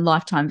retention and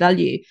lifetime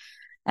value.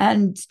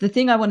 And the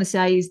thing I want to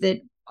say is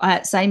that,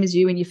 same as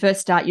you, when you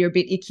first start, you're a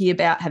bit icky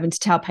about having to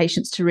tell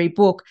patients to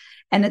rebook.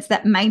 And it's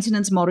that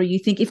maintenance model. You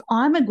think, if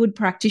I'm a good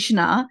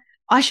practitioner,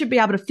 I should be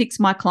able to fix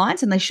my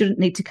clients and they shouldn't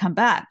need to come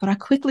back. But I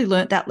quickly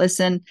learned that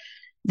lesson,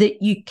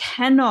 that you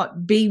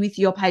cannot be with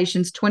your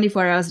patients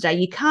 24 hours a day.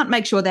 You can't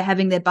make sure they're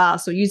having their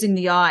baths or using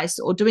the ice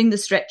or doing the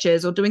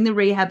stretches or doing the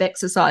rehab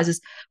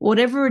exercises.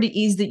 Whatever it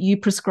is that you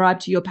prescribe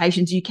to your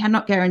patients, you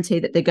cannot guarantee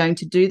that they're going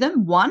to do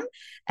them, one.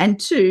 And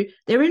two,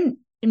 they're in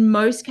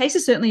most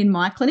cases, certainly in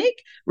my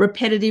clinic,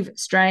 repetitive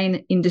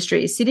strain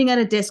industries, sitting at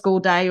a desk all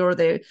day, or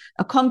they're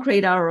a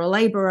concreter or a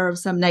labourer of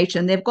some nature,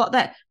 and they've got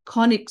that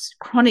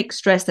chronic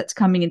stress that's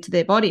coming into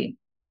their body.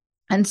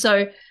 And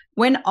so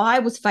when I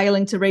was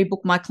failing to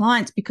rebook my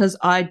clients because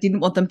I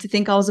didn't want them to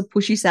think I was a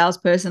pushy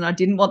salesperson, I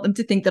didn't want them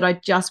to think that I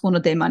just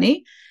wanted their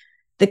money,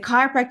 the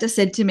chiropractor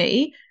said to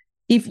me,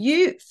 if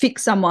you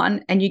fix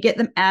someone and you get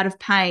them out of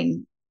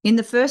pain in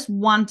the first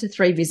 1 to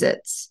 3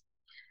 visits,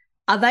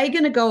 are they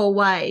going to go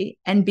away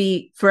and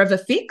be forever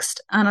fixed?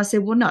 And I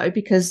said, well, no,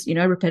 because,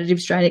 repetitive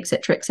strain, et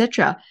cetera, et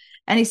cetera.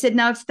 And he said,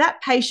 now, if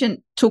that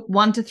patient took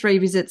 1 to 3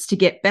 visits to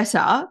get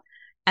better,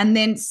 and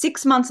then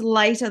 6 months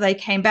later they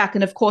came back,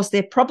 and of course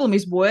their problem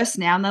is worse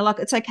now, and they're like,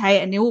 it's okay,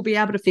 and we'll be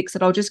able to fix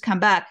it, I'll just come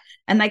back.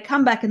 And they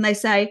come back and they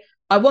say,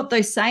 I want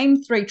those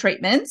same 3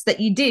 treatments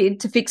that you did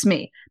to fix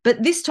me.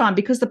 But this time,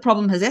 because the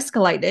problem has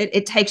escalated,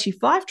 it takes you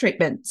 5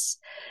 treatments.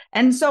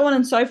 And so on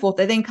and so forth.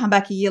 They then come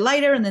back a year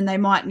later, and then they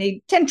might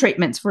need 10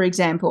 treatments, for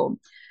example.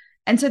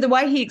 And so the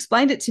way he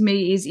explained it to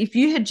me is, if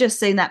you had just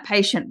seen that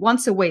patient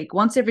once a week,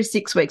 once every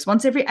 6 weeks,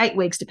 once every 8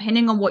 weeks,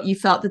 depending on what you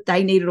felt that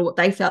they needed or what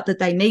they felt that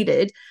they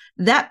needed,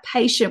 that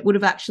patient would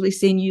have actually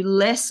seen you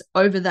less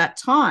over that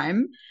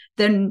time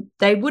than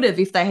they would have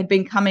if they had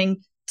been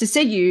coming to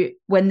see you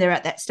when they're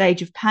at that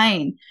stage of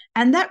pain.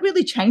 And that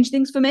really changed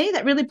things for me.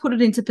 That really put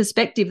it into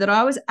perspective, that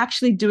I was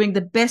actually doing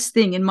the best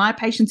thing in my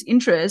patient's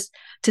interest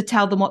to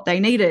tell them what they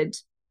needed.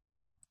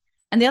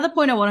 And the other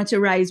point I wanted to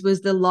raise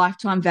was the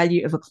lifetime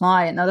value of a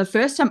client. Now, the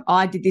first time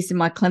I did this in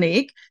my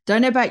clinic,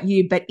 don't know about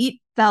you, but it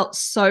felt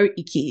so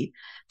icky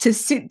to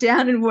sit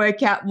down and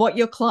work out what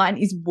your client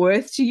is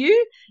worth to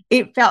you.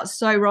 It felt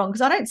so wrong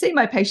because I don't see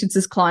my patients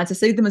as clients. I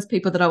see them as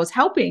people that I was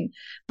helping.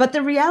 But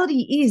the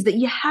reality is that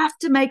you have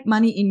to make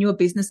money in your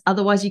business.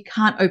 Otherwise, you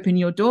can't open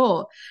your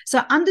door.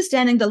 So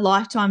understanding the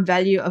lifetime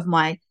value of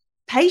my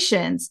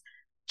patients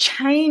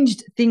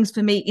changed things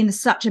for me in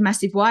such a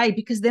massive way,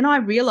 because then I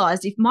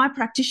realized if my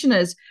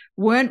practitioners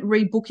weren't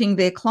rebooking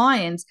their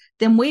clients,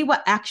 then we were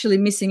actually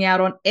missing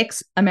out on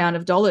X amount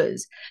of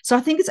dollars. So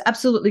I think it's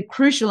absolutely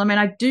crucial. I mean,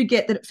 I do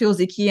get that it feels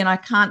icky and I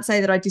can't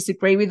say that I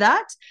disagree with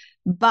that,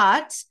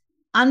 but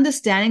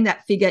understanding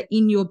that figure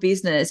in your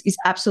business is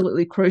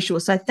absolutely crucial.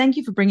 So thank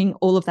you for bringing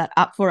all of that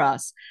up for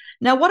us.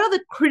 Now, what are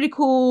the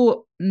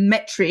critical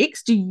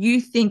metrics do you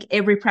think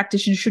every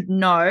practitioner should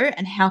know,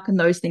 and how can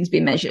those things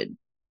be measured?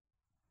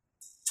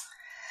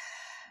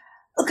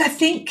 Look, I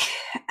think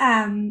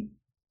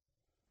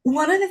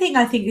one of the things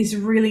I think is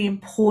really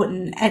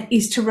important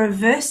is to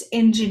reverse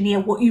engineer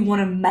what you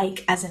want to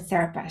make as a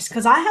therapist.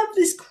 Because I have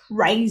this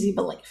crazy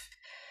belief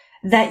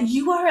that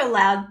you are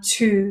allowed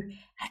to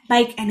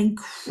make an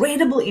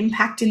incredible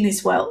impact in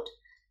this world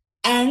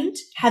and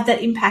have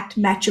that impact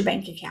match your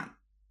bank account.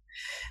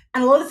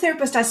 And a lot of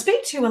therapists I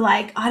speak to are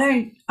like,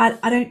 I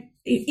don't,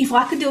 if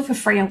I could do it for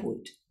free, I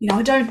would.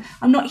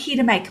 I'm not here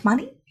to make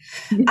money.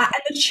 And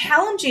the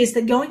challenge is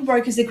that going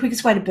broke is the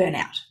quickest way to burn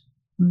out.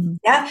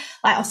 Yeah.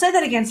 Like, I'll say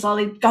that again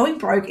slowly. Going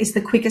broke is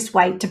the quickest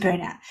way to burn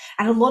out.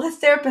 And a lot of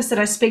therapists that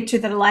I speak to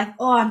that are like,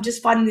 oh, I'm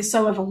just finding this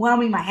so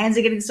overwhelming. My hands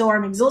are getting sore.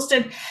 I'm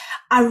exhausted.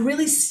 Are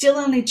really still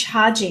only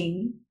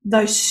charging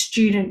those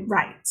student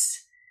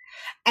rates.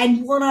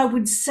 And what I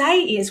would say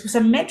is, with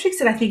some metrics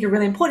that I think are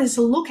really important, is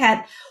to look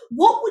at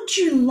what would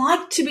you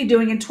like to be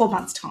doing in 12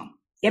 months' time?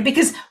 Yeah,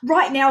 because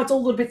right now it's all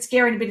a little bit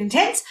scary and a bit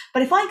intense.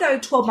 But if I go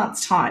 12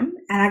 months time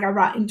and I go,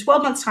 right, in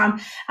 12 months time,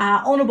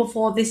 on or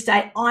before this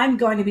date, I'm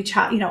going to be,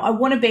 I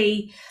want to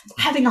be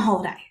having a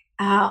holiday.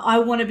 I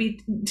want to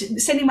be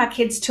sending my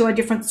kids to a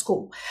different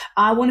school.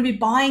 I want to be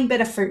buying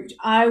better food.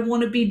 I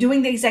want to be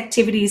doing these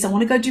activities. I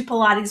want to go do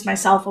Pilates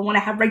myself. I want to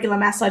have regular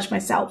massage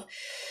myself.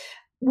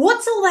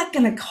 What's all that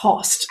going to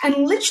cost?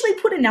 And literally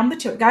put a number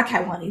to it. Go, okay,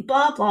 well, I need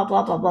blah, blah,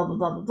 blah, blah, blah, blah,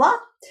 blah, blah, blah.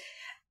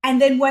 And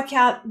then work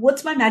out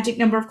what's my magic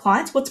number of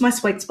clients, what's my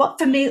sweet spot.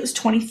 For me, it was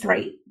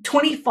 23.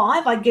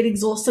 25, I'd get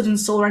exhausted and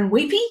sore and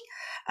weepy.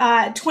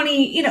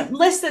 20,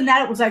 less than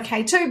that, it was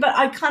okay too. But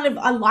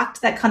I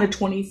liked that kind of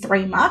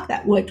 23 mark.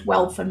 That worked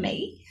well for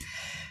me.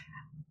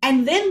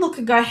 And then look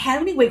and go, how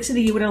many weeks of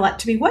the year would I like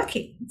to be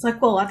working? It's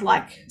like, well, I'd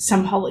like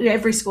some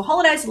every school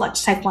holidays. I'd like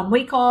to take 1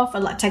 week off.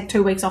 I'd like to take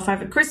 2 weeks off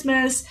over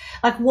Christmas.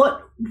 Like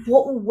what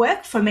will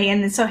work for me?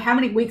 And then so how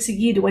many weeks a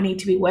year do I need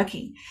to be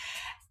working?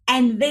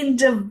 And then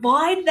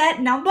divide that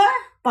number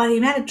by the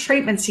amount of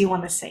treatments you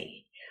want to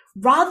see,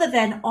 rather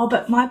than, oh,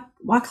 but my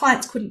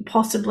clients couldn't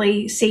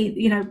possibly see,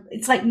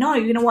 it's like, no,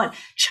 you know what?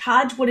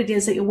 Charge what it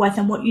is that you're worth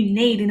and what you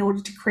need in order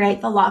to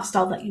create the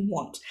lifestyle that you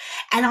want.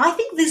 And I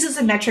think this is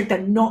a metric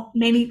that not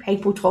many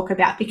people talk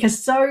about,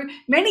 because so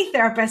many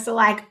therapists are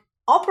like,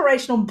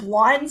 operational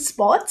blind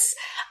spots.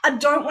 I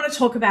don't want to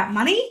talk about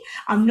money.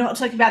 I'm not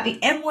talking about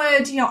the M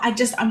word.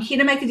 I'm here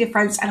to make a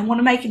difference and I want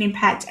to make an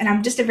impact, and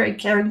I'm just a very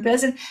caring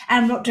person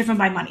and I'm not driven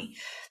by money.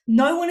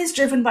 No one is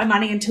driven by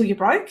money until you're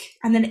broke,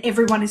 and then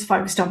everyone is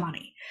focused on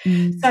money.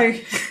 So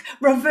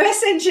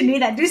reverse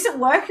engineer that, do some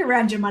work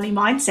around your money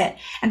mindset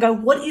and go,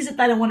 what is it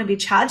that I want to be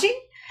charging?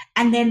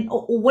 And then,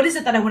 or what is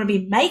it that I want to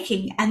be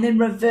making? And then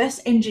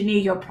reverse engineer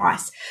your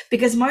price,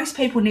 because most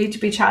people need to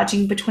be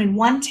charging between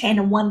 $110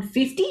 and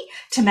 $150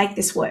 to make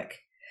this work.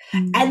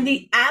 And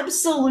the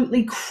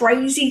absolutely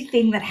crazy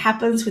thing that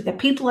happens with the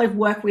people I've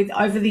worked with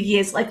over the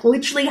years, like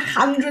literally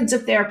hundreds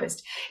of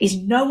therapists, is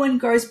no one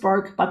goes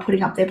broke by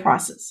putting up their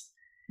prices.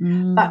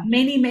 But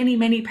many, many,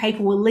 many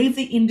people will leave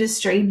the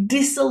industry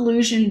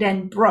disillusioned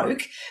and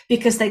broke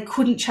because they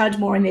couldn't charge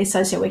more in their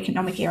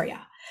socioeconomic area.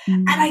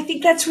 And I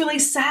think that's really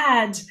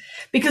sad,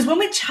 because when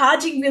we're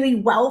charging really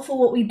well for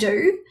what we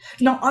do,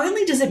 not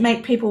only does it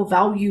make people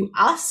value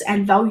us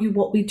and value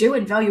what we do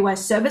and value our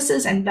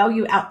services and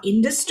value our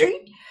industry,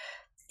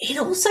 it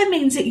also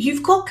means that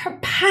you've got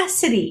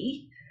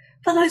capacity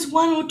for those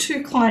 1 or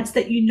 2 clients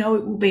that it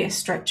will be a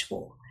stretch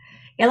for.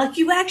 Yeah, like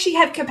you actually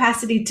have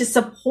capacity to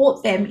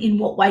support them in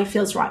what way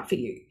feels right for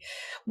you.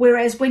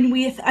 Whereas when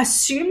we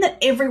assume that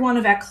every one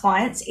of our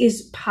clients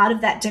is part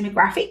of that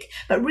demographic,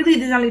 but really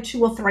there's only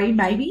 2 or 3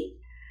 maybe,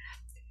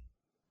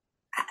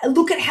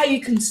 look at how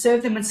you can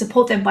serve them and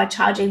support them by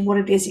charging what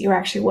it is that you're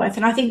actually worth.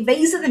 And I think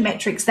these are the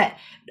metrics that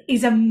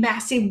is a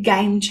massive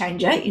game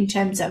changer in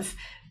terms of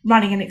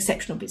running an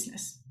exceptional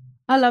business.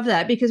 I love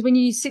that, because when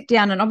you sit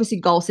down, and obviously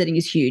goal setting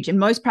is huge, and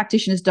most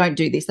practitioners don't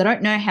do this. They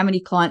don't know how many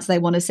clients they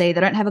want to see.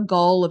 They don't have a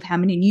goal of how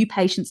many new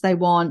patients they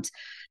want.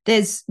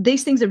 These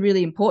things are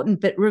really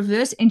important, but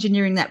reverse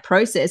engineering that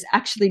process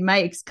actually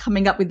makes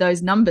coming up with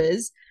those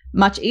numbers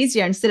much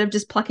easier, instead of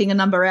just plucking a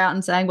number out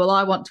and saying, well,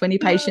 I want 20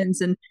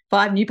 patients and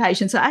 5 new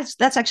patients. So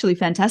that's actually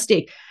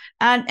fantastic.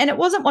 And it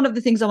wasn't one of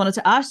the things I wanted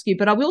to ask you,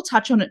 but I will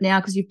touch on it now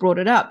because you've brought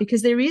it up,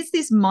 because there is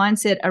this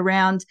mindset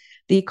around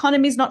the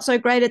economy is not so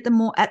great at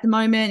the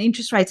moment,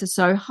 interest rates are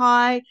so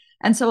high.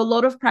 And so a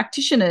lot of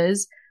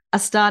practitioners are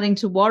starting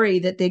to worry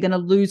that they're going to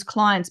lose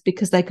clients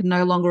because they can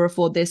no longer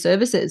afford their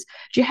services.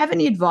 Do you have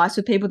any advice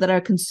for people that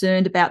are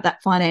concerned about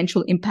that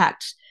financial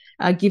impact,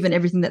 given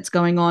everything that's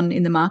going on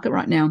in the market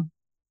right now?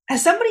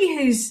 As somebody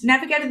who's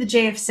navigated the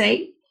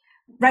GFC,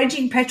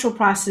 raging petrol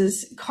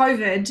prices,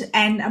 COVID,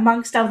 and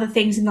amongst other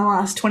things in the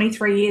last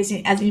 23 years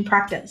as in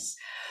practice,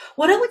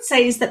 what I would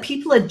say is that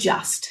people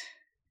adjust.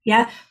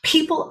 Yeah,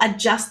 people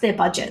adjust their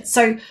budget.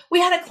 So we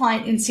had a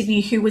client in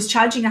Sydney who was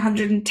charging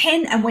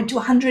 110 and went to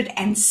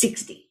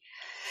 160.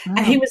 Oh.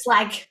 And he was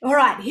like, all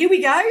right, here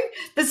we go.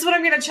 This is what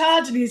I'm going to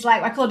charge. And he's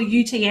like, I call it a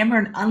UTM, or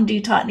an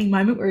undue tightening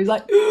moment, where he's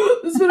like,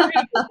 this is what I'm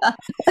going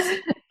to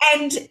do.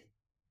 And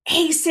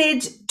he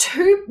said,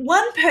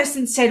 one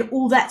person said,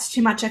 oh, that's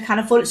too much, I can't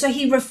afford it. So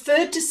he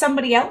referred to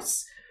somebody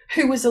else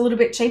who was a little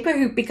bit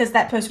cheaper, because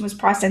that person was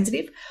price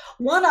sensitive.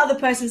 One other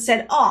person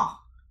said, oh,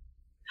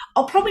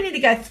 I'll probably need to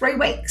go 3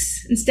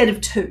 weeks instead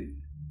of 2.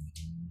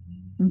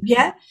 Mm-hmm.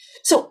 Yeah.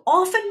 So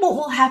often what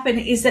will happen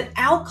is that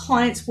our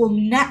clients will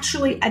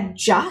naturally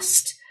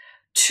adjust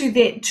to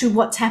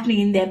what's happening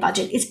in their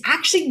budget. It's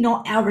actually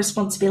not our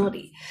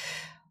responsibility.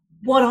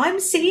 What I'm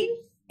seeing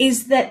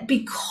is that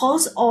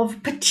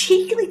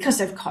particularly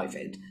because of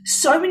COVID,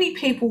 so many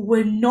people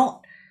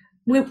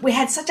we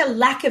had such a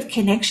lack of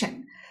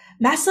connection.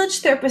 Massage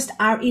therapists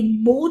are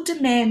in more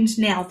demand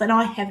now than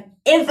I have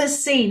ever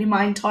seen in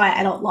my entire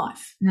adult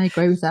life. I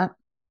agree with that.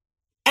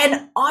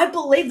 And I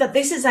believe that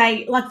this is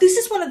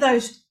one of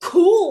those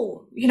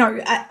cool,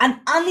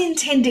 an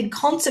unintended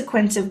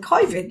consequence of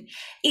COVID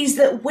is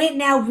that we're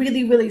now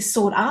really, really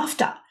sought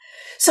after.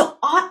 So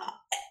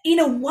in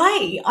a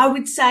way, I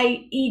would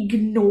say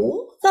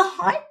ignore the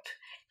hype,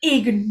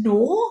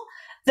 ignore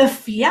the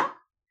fear,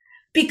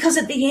 because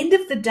at the end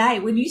of the day,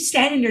 when you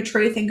stand in your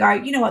truth and go,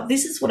 you know what,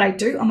 this is what I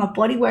do. I'm a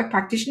bodywork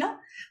practitioner,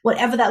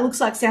 whatever that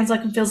looks like, sounds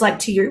like, and feels like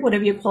to you,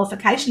 whatever your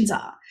qualifications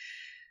are.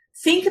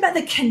 Think about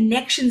the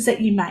connections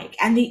that you make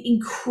and the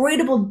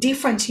incredible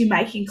difference you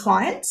make in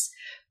clients.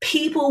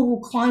 People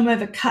will climb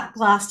over cut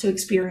glass to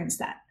experience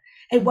that.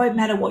 It won't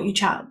matter what you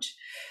charge.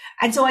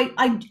 And so I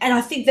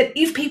think that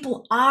if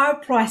people are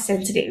price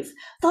sensitive,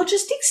 they'll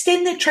just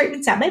extend their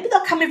treatments out. Maybe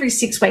they'll come every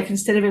 6 weeks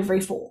instead of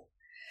every 4.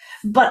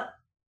 But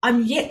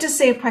I'm yet to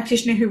see a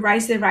practitioner who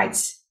raised their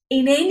rates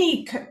in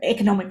any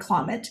economic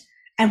climate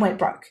and went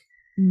broke.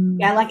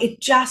 Yeah, like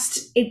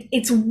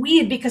it's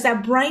weird, because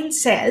our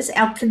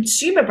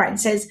consumer brain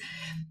says,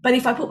 but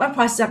if I put my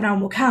prices up, no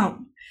one will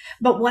come.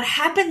 But what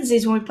happens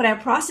is when we put our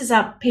prices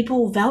up,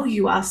 people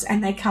value us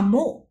and they come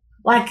more.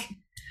 Like,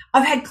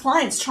 I've had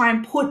clients try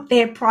and put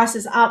their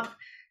prices up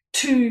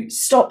to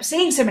stop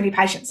seeing so many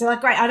patients. They're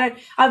like, great,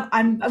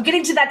 I'm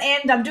getting to that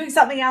end, I'm doing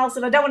something else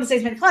and I don't want to see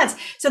as many clients.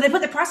 So they put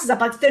their prices up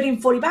like $30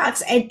 and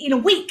 $40 and in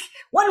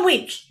 1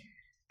 week,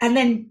 and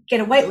then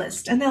get a wait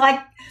list. And they're like,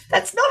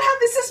 that's not how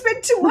this is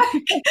meant to work.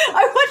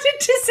 I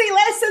wanted to see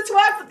less. That's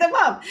why I put them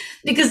up.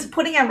 Because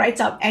putting our rates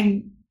up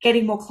and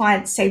getting more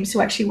clients seems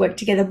to actually work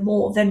together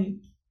more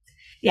than,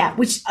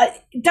 which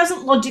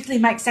doesn't logically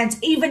make sense,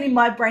 even in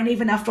my brain,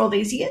 even after all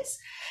these years.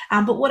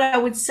 But what I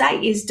would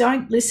say is,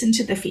 don't listen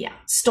to the fear.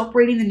 Stop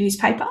reading the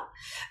newspaper.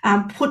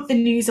 Put the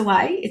news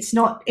away. It's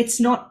not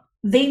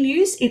the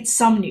news. It's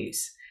some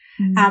news.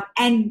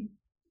 And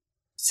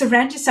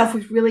surround yourself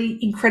with really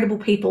incredible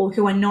people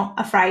who are not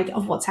afraid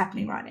of what's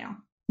happening right now.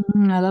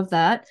 I love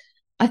that.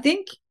 I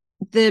think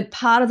the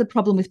part of the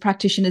problem with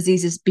practitioners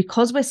is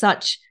because we're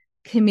such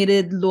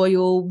committed,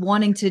 loyal,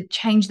 wanting to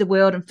change the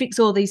world and fix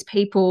all these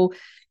people,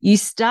 you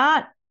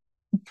start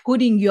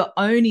putting your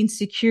own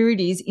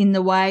insecurities in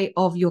the way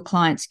of your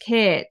clients'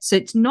 care. So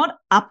it's not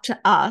up to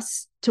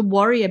us to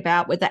worry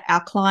about whether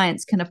our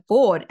clients can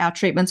afford our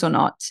treatments or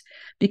not,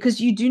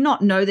 because you do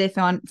not know their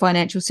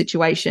financial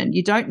situation.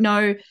 You don't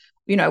know,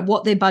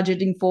 what they're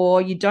budgeting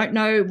for. You don't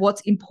know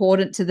what's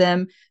important to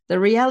them. The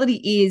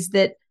reality is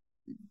that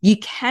you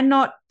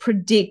cannot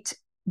predict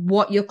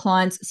what your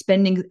clients'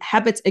 spending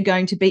habits are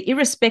going to be,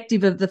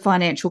 irrespective of the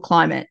financial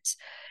climate.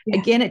 Yeah.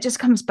 Again, it just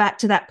comes back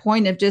to that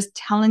point of just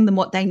telling them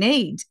what they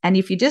need. And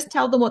if you just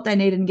tell them what they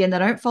need, and again, they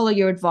don't follow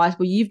your advice,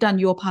 well, you've done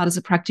your part as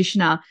a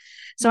practitioner.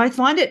 So I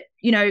find it,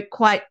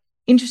 quite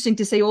interesting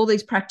to see all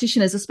these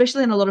practitioners,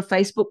 especially in a lot of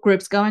Facebook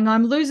groups, going,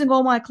 I'm losing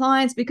all my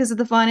clients because of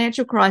the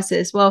financial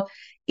crisis. Well,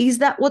 is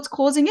that what's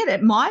causing it?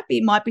 It might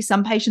be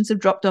some patients have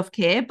dropped off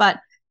care, but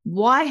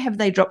why have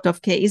they dropped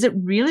off care? Is it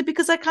really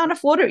because they can't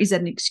afford it, or is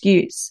that an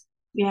excuse?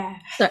 Yeah.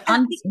 So it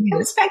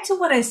comes back to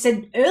what I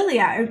said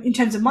earlier in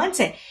terms of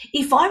mindset.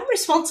 If I'm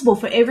responsible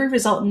for every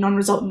result and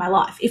non-result in my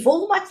life, if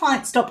all of my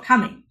clients stop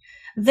coming,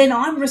 then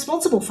I'm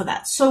responsible for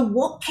that. So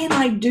what can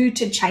I do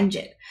to change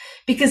it?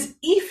 Because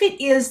if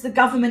it is the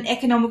government,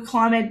 economic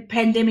climate,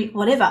 pandemic,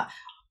 whatever,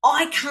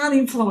 I can't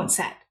influence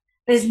that.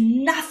 There's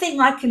nothing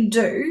I can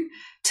do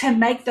to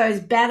make those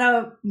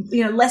better,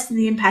 lessen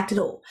the impact at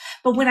all.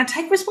 But when I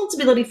take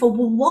responsibility for,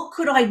 well, what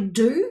could I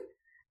do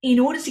in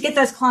order to get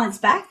those clients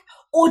back?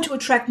 or to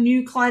attract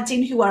new clients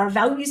in who are a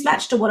values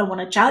match to what I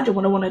want to charge and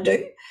what I want to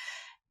do.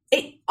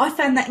 I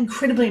found that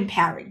incredibly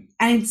empowering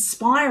and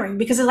inspiring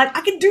because it's like,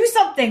 I can do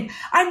something.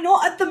 I'm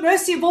not at the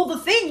mercy of all the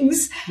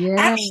things. Yeah.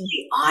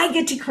 Actually, I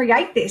get to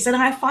create this. And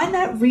I find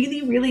that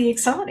really, really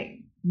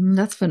exciting.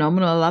 That's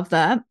phenomenal. I love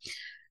that.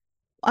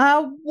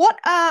 What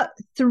are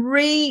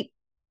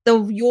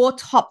your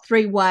top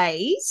 3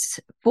 ways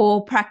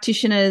for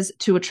practitioners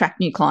to attract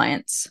new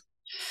clients?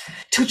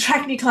 To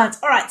attract new clients.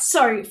 All right.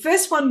 So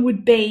first one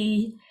would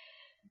be,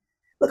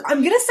 look,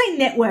 I'm going to say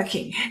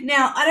networking.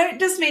 Now, I don't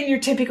just mean your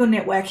typical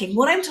networking.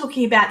 What I'm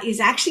talking about is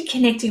actually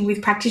connecting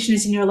with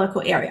practitioners in your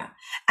local area.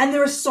 And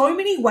there are so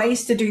many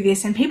ways to do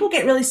this. And people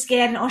get really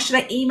scared and, oh, should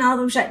I email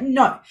them?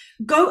 No,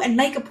 go and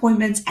make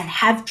appointments and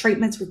have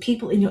treatments with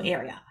people in your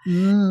area.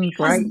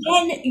 Because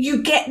then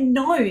you get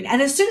known.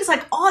 And as soon as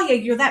like, oh, yeah,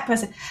 you're that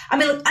person. I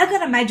mean, look, I've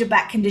got a major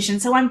back condition,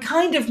 so I'm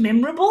kind of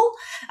memorable.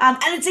 And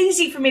it's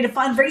easy for me to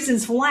find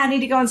reasons for why I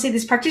need to go and see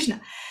this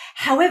practitioner.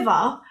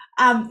 However,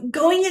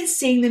 going and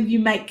seeing them, you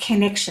make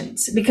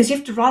connections because you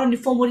have to write on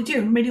your form, what do you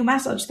do? Remedial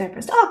massage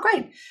therapist. Oh,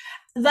 great.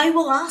 They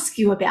will ask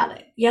you about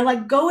it. Yeah,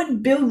 like go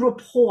and build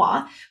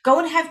rapport, go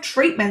and have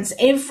treatments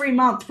every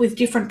month with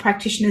different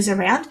practitioners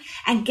around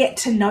and get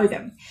to know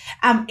them.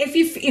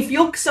 If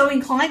you're so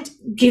inclined,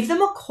 give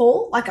them a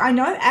call. Like I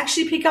know,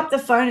 actually pick up the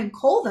phone and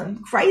call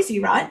them. Crazy,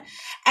 right?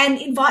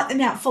 And invite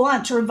them out for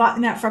lunch or invite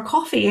them out for a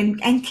coffee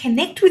and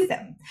connect with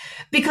them.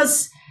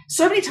 Because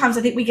so many times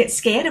I think we get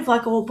scared of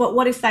like, oh, but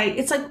what if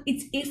it's like,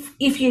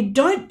 if you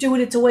don't do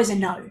it, it's always a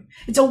no.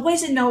 It's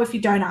always a no if you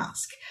don't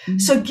ask. Mm-hmm.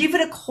 So give it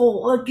a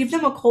call or give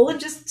them a call and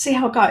just see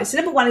how it goes. So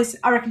number one is,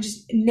 I reckon,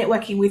 just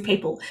networking with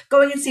people,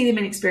 going and seeing them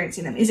and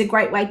experiencing them is a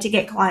great way to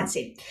get clients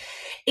in.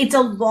 We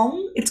call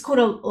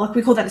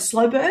that a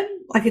slow burn.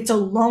 Like it's a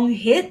long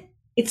hit.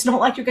 It's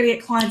not like you're going to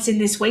get clients in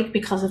this week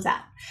because of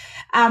that.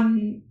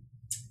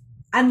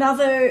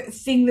 Another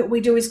thing that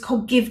we do is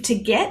called Give to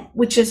Get,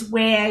 which is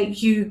where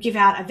you give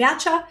out a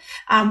voucher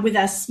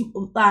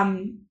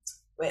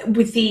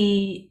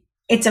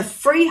it's a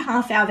free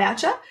half-hour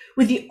voucher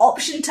with the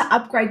option to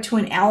upgrade to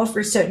an hour for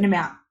a certain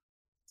amount.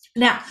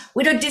 Now,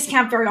 we don't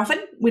discount very often.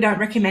 We don't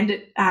recommend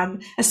it,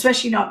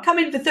 especially not come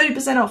in for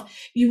 30% off.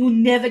 You will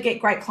never get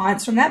great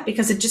clients from that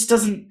because it just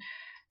doesn't,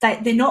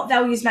 they're not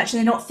values match and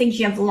they're not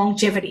thinking of the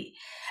longevity.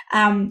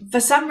 For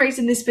some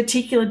reason, this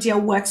particular deal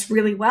works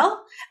really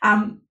well.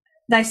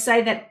 They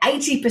say that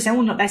 80%,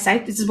 well, not they say,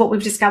 this is what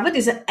we've discovered,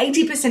 is that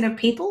 80% of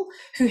people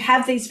who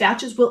have these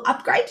vouchers will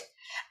upgrade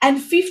and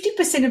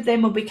 50% of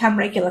them will become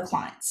regular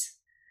clients.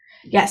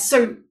 Yeah,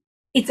 so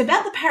it's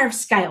about the power of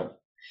scale.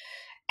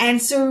 And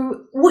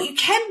so what you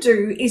can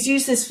do is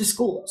use this for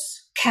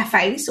schools,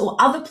 cafes, or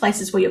other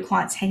places where your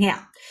clients hang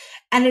out.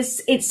 And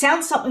it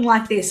sounds something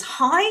like this.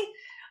 Hi,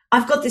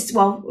 I've got this,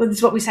 well, this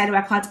is what we say to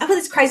our clients. I've got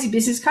this crazy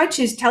business coach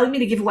who's telling me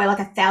to give away like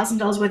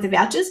 $1,000 worth of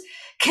vouchers.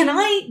 Can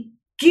I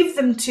give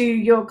them to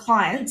your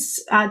clients,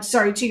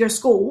 to your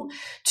school,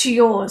 to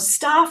your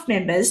staff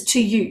members to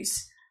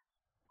use?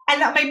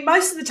 And I mean,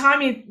 most of the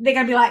time they're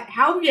going to be like,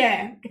 hell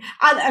yeah.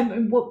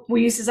 What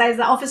we used to say is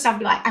the office staff would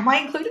be like, am I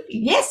included?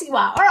 Yes, you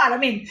are. All right,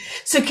 I'm in.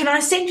 So can I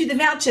send you the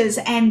vouchers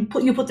and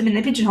put them in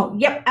the pigeonhole?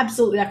 Yep,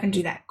 absolutely. I can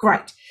do that.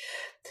 Great.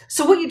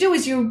 So what you do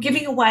is you're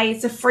giving away,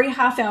 it's a free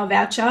half-hour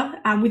voucher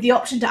with the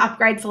option to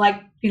upgrade for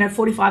like,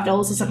 $45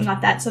 or something like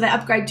that. So they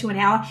upgrade to an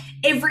hour.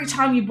 Every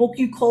time you book,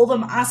 you call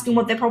them, ask them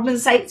what their problem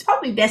is, say it's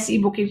probably best that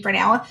you book in for an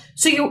hour.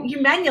 So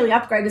you manually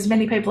upgrade as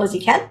many people as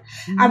you can.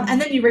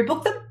 And then you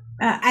rebook them.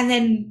 And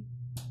then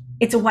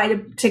it's a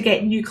way to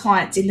get new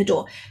clients in the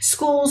door.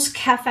 Schools,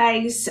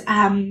 cafes,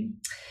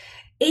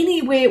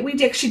 anywhere.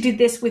 We actually did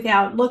this with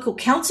our local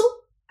council.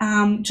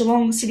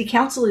 Geelong City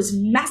Council is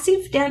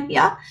massive down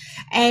here.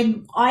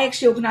 And I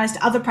actually organised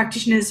other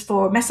practitioners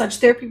for Massage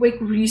Therapy Week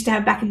we used to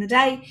have back in the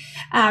day.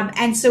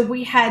 And so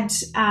we had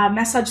a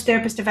massage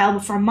therapist available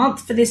for a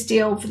month for this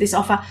deal, for this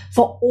offer,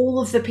 for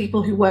all of the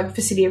people who work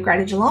for City of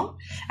Greater Geelong.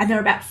 And there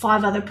were about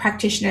 5 other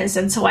practitioners.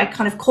 And so I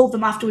kind of called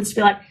them afterwards to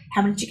be like,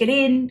 how many did you get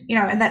in?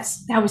 And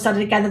that's how we started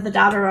to gather the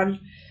data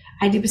on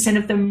 80%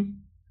 of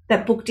them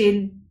that booked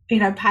in,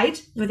 paid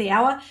for the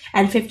hour,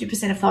 and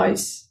 50% of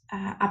those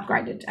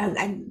upgraded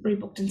and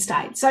rebooked and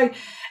stayed. So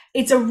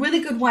it's a really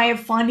good way of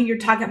finding your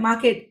target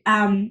market,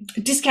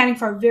 discounting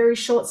for a very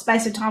short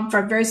space of time for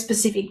a very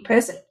specific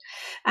person.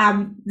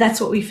 That's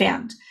what we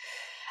found.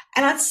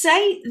 And I'd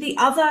say the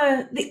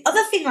other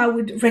thing I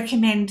would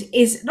recommend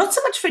is not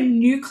so much for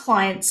new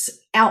clients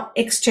out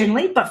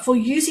externally, but for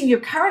using your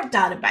current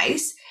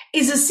database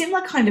is a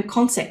similar kind of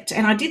concept.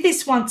 And I did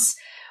this once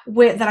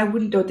that I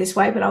wouldn't do it this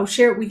way, but I'll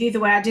share it with you. The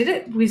way I did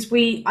it was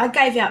I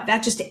gave out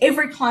vouchers to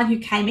every client who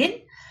came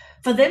in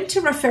for them to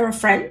refer a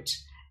friend,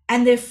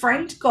 and their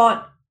friend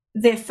got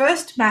their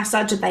first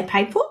massage that they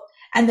paid for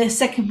and their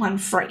second one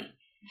free.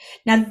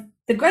 Now,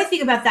 the great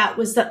thing about that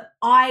was that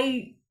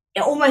I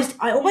almost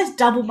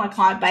doubled my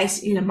client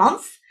base in a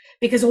month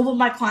because all of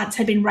my clients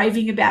had been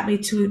raving about me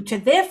to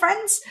their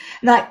friends.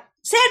 And they're like,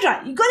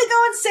 Sandra, you got to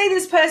go and see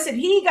this person.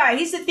 Here you go.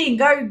 Here's the thing.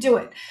 Go do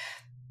it.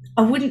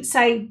 I wouldn't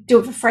say do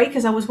it for free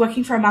because I was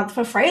working for a month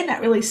for free and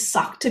that really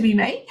sucked to be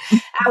me.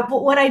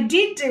 But what I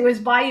did do was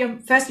buy your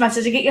first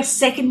massage to get your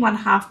second one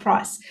half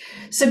price.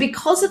 So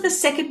because of the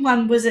second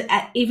one was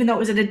even though it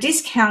was at a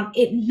discount,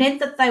 it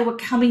meant that they were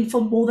coming for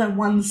more than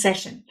one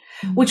session,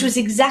 which was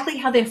exactly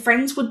how their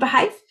friends would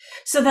behave.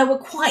 So they were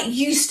quite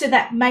used to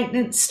that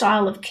maintenance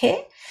style of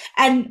care.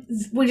 And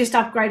we just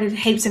upgraded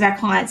heaps of our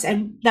clients.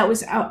 And that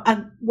was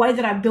a way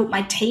that I built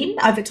my team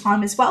over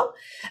time as well,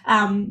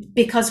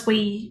 because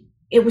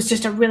it was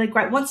just a really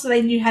great, once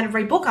they knew how to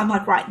rebook, I'm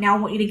like, right, now I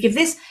want you to give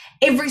this.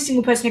 Every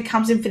single person who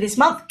comes in for this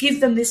month,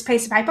 give them this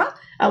piece of paper.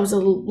 It was a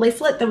little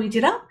leaflet that we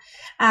did up.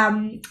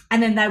 And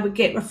then they would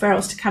get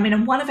referrals to come in.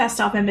 And one of our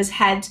staff members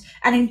had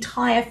an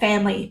entire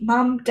family,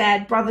 mum,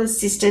 dad, brothers,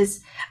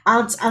 sisters,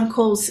 aunts,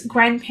 uncles,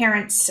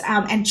 grandparents,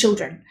 and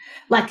children.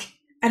 Like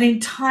an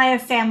entire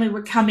family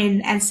would come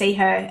in and see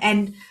her,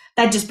 and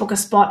they'd just book a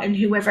spot, and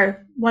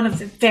whoever, one of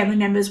the family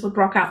members would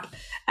rock up.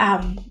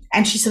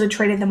 And she sort of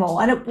treated them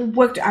all, and it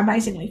worked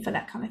amazingly for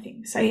that kind of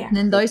thing. So yeah. And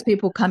then those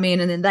people come in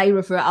and then they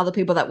refer other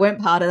people that weren't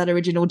part of that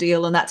original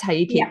deal, and that's how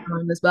you keep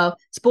going as well.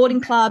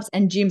 Sporting clubs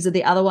and gyms are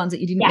the other ones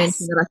that you didn't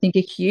mention that I think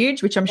are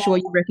huge, which I'm sure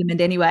you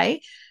recommend anyway.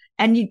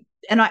 And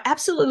I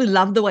absolutely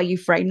love the way you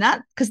frame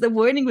that, because the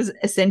wording was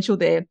essential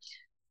there.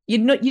 You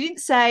didn't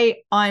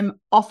say I'm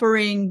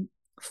offering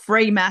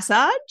free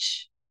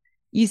massage.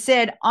 You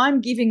said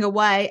I'm giving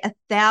away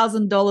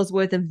 $1,000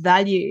 worth of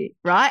value,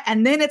 right?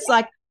 And then it's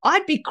like,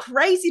 I'd be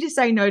crazy to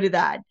say no to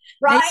that.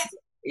 Right.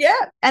 Yeah.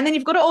 And then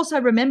you've got to also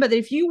remember that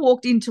if you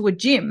walked into a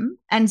gym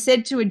and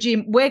said to a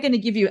gym, we're going to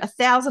give you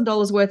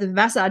 $1,000 worth of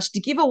massage to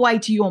give away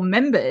to your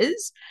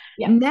members,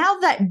 now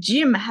that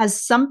gym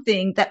has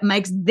something that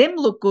makes them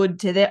look good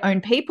to their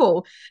own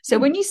people. So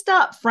when you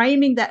start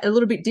framing that a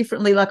little bit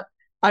differently, like,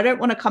 I don't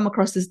want to come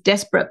across as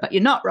desperate, but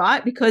you're not,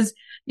 right? Because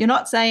you're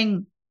not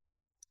saying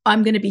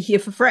I'm going to be here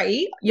for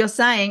free. You're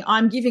saying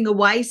I'm giving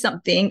away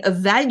something of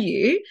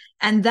value,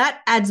 and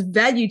that adds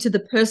value to the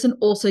person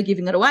also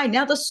giving it away.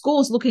 Now the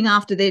school's looking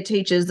after their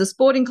teachers, the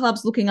sporting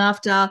club's looking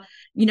after,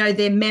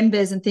 their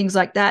members and things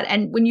like that.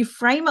 And when you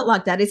frame it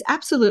like that, it's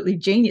absolutely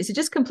genius. It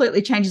just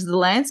completely changes the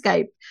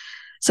landscape.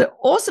 So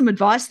awesome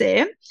advice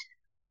there.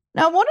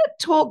 Now, I want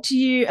to talk to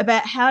you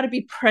about how to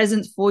be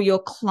present for your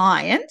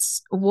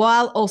clients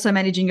while also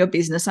managing your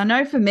business. I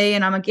know for me,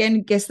 and I'm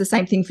again guess the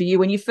same thing for you,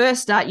 when you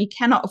first start, you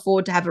cannot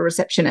afford to have a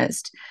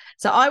receptionist.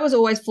 So I was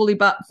always fully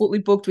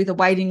booked with a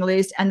waiting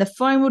list, and the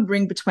phone would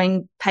ring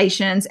between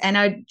patients, and it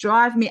would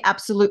drive me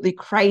absolutely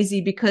crazy,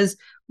 because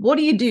what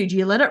do? Do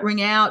you let it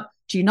ring out?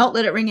 Do you not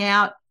let it ring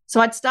out? So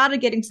I'd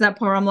started getting to that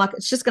point where I'm like,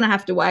 it's just going to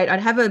have to wait.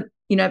 I'd have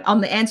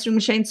on the answering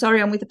machine, sorry,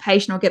 I'm with a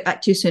patient, I'll get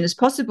back to you as soon as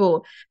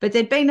possible. But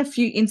there'd been a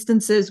few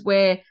instances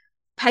where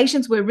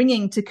patients were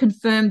ringing to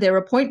confirm their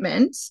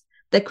appointments.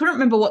 They couldn't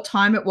remember what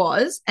time it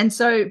was. And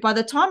so by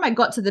the time I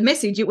got to the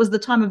message, it was the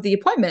time of the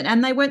appointment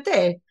and they weren't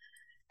there.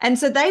 And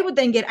so they would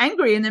then get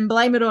angry and then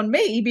blame it on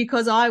me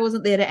because I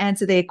wasn't there to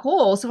answer their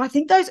call. So I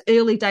think those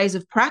early days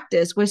of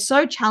practice were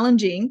so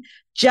challenging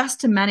just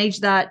to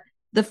manage that,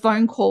 the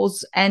phone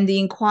calls and the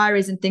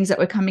inquiries and things that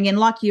were coming in.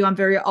 Like you, I'm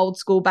very old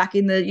school back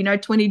in the,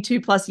 22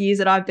 plus years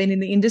that I've been in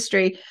the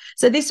industry.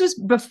 So this was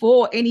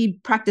before any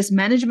practice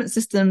management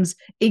systems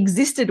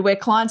existed where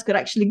clients could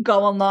actually go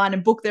online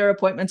and book their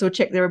appointments or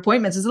check their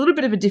appointments. It's a little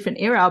bit of a different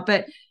era,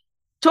 but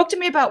talk to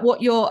me about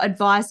what your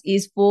advice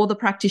is for the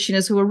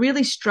practitioners who are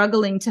really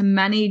struggling to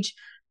manage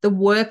the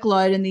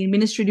workload and the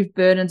administrative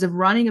burdens of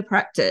running a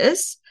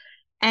practice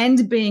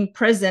and being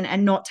present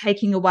and not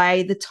taking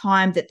away the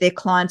time that their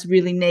clients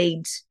really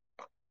need.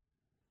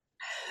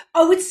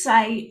 I would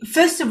say,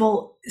 first of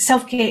all,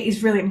 self-care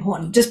is really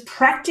important. Just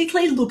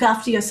practically look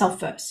after yourself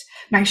first.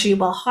 Make sure you're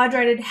well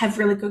hydrated, have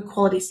really good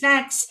quality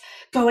snacks,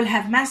 go and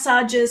have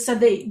massages so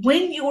that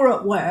when you're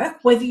at work,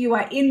 whether you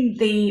are in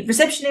the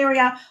reception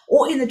area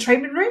or in the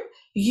treatment room,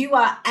 you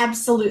are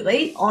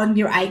absolutely on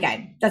your A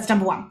game. That's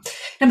number one.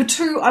 Number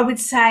two, I would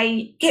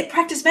say get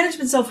practice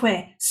management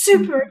software.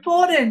 Super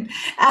important.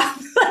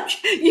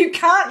 You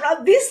can't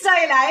run this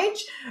day and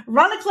age,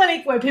 run a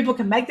clinic where people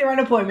can make their own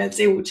appointments.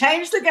 It will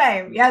change the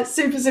game. Yeah,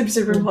 super, super,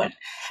 super important.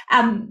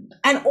 And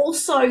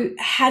also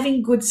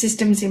having good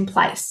systems in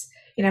place.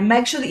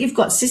 Make sure that you've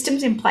got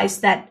systems in place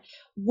that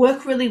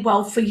work really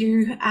well for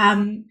you.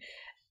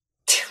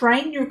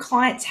 Train your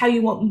clients how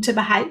you want them to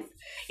behave.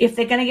 If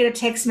they're going to get a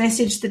text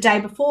message the day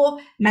before,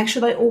 make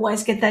sure they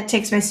always get that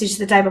text message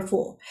the day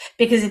before.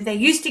 Because if they're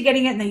used to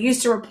getting it and they're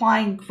used to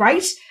replying,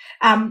 great.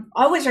 I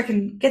always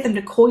reckon get them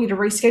to call you to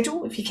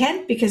reschedule if you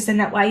can, because then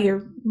that way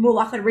you're more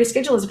likely to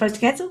reschedule as opposed to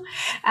cancel.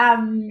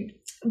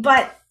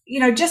 But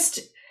just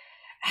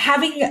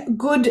having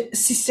good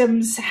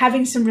systems,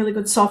 having some really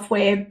good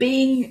software,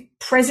 being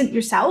present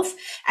yourself.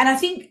 And I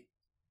think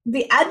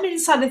the admin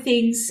side of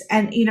things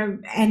and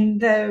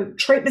the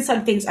treatment side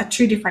of things are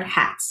two different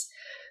hats.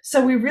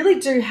 So we really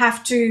do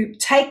have to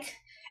take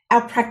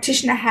our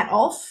practitioner hat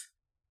off,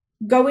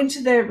 go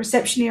into the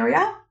reception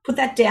area, put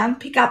that down,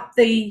 pick up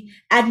the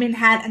admin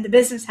hat and the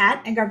business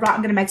hat and go, right,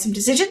 I'm going to make some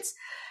decisions,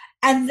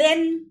 and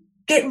then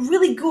get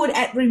really good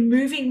at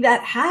removing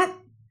that hat,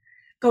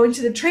 go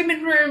into the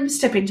treatment room,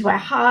 step into our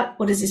heart.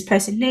 What does this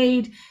person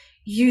need?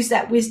 Use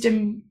that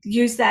wisdom,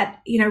 use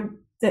that,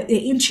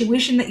 the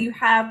intuition that you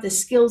have, the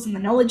skills and the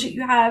knowledge that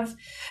you have,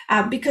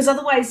 because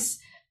otherwise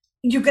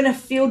you're going to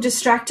feel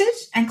distracted,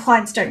 and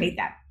clients don't need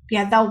that.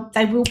 Yeah,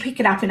 they will pick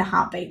it up in a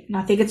heartbeat. And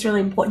I think it's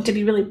really important to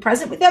be really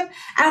present with them.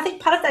 And I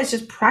think part of that is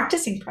just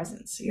practicing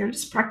presence. You're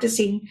just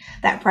practicing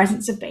that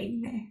presence of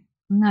being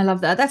there. I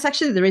love that. That's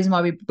actually the reason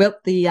why we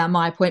built the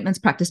My Appointments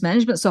practice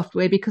management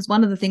software, because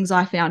one of the things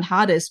I found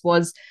hardest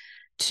was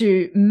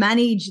to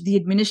manage the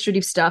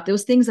administrative stuff. There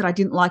was things that I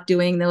didn't like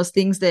doing. There was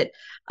things that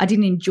I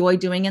didn't enjoy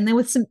doing. And there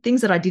were some things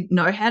that I didn't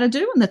know how to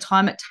do. And the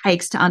time it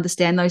takes to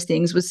understand those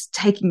things was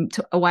taking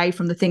away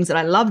from the things that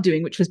I love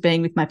doing, which was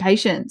being with my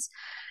patients.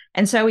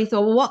 And so we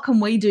thought, well, what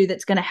can we do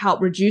that's going to help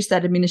reduce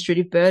that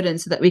administrative burden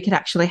so that we could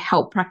actually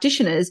help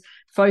practitioners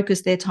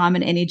focus their time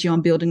and energy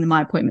on building the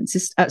My Appointment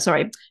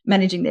system,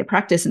 managing their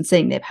practice and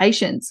seeing their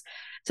patients.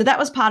 So that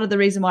was part of the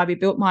reason why we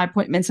built My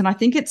Appointments. And I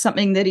think it's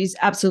something that is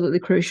absolutely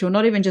crucial,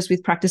 not even just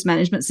with practice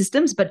management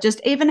systems, but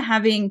just even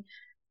having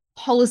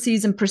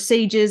policies and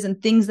procedures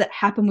and things that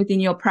happen within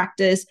your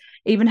practice,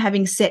 even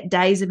having set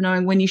days of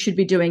knowing when you should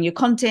be doing your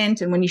content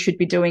and when you should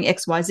be doing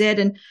X, Y, Z.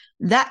 And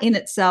that in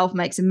itself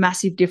makes a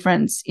massive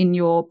difference in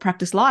your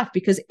practice life,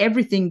 because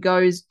everything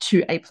goes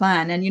to a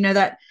plan. And you know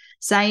that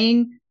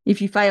saying,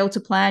 if you fail to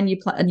plan,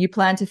 you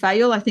plan to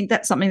fail. I think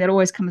that's something that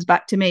always comes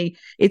back to me.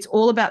 It's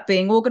all about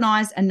being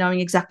organized and knowing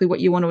exactly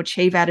what you want to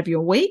achieve out of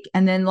your week.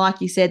 And then,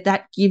 like you said,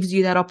 that gives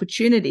you that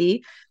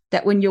opportunity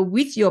that when you're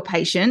with your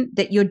patient,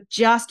 that you're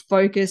just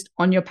focused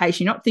on your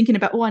patient. You're not thinking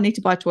about, I need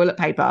to buy toilet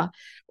paper,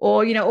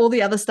 or, all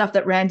the other stuff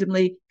that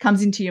randomly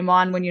comes into your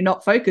mind when you're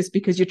not focused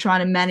because you're trying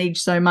to manage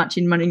so much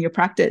in running your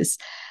practice.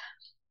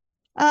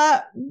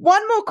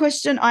 One more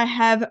question I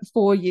have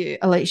for you,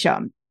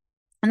 Elicia,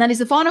 and that is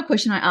the final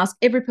question I ask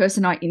every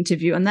person I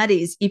interview. And that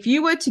is, if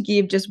you were to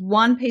give just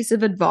one piece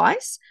of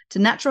advice to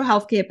natural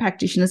healthcare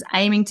practitioners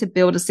aiming to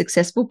build a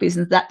successful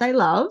business that they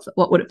love,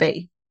 what would it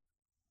be?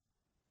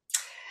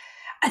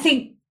 I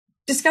think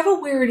discover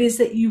where it is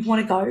that you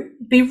want to go,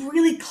 be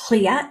really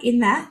clear in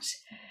that,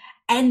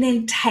 and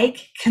then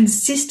take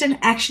consistent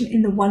action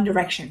in the one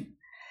direction.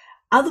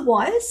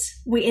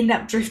 Otherwise, we end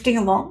up drifting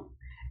along,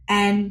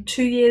 and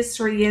 2 years,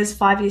 3 years,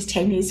 5 years,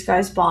 10 years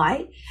goes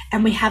by,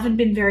 and we haven't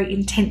been very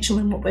intentional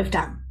in what we've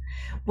done.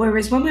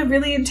 Whereas when we're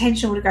really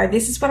intentional to go,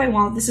 this is what I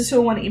want, this is who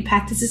I want to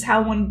impact, this is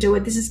how I want to do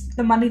it, this is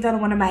the money that I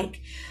want to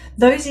make.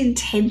 Those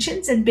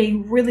intentions and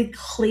being really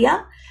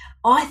clear,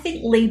 I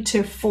think, lead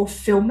to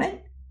fulfillment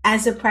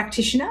as a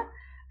practitioner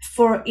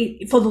for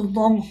the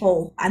long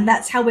haul. And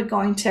that's how we're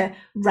going to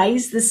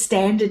raise the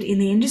standard in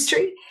the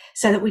industry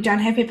so that we don't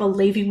have people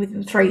leaving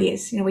within 3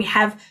 years. We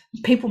have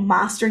people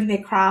mastering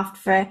their craft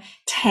for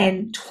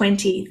 10,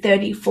 20,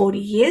 30, 40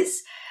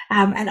 years.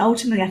 And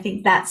ultimately, I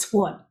think that's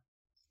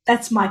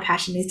my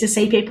passion, is to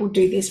see people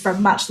do this for a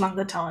much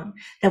longer time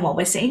than what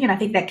we're seeing. And I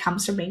think that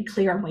comes from being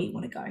clear on where you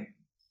want to go.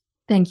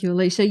 Thank you,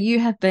 Elicia. You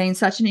have been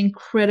such an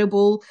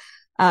incredible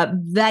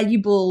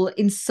valuable,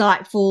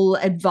 insightful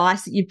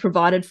advice that you've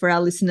provided for our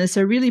listeners.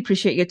 So really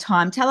appreciate your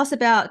time. Tell us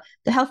about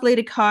the Health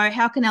Leader Co.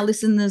 How can our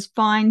listeners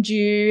find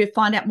you,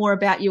 find out more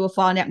about you, or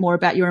find out more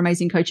about your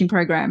amazing coaching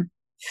program?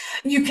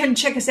 You can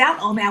check us out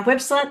on our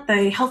website,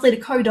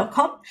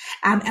 thehealthleaderco.com.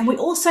 And we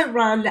also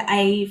run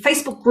a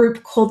Facebook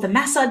group called the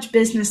Massage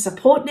Business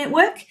Support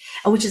Network,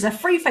 which is a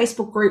free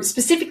Facebook group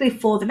specifically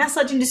for the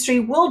massage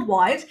industry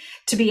worldwide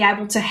to be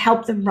able to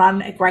help them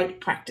run a great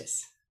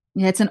practice.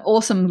 Yeah, it's an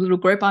awesome little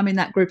group. I'm in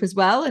that group as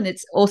well. And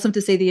it's awesome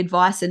to see the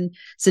advice and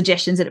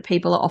suggestions that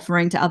people are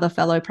offering to other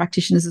fellow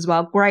practitioners as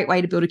well. Great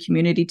way to build a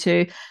community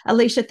too.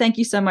 Elicia, thank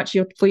you so much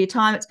for your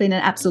time. It's been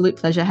an absolute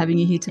pleasure having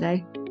you here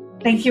today.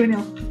 Thank you,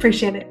 Anil.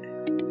 Appreciate it.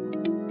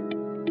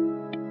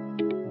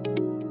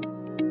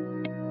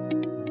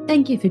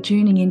 Thank you for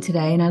tuning in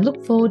today, and I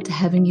look forward to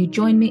having you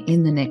join me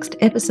in the next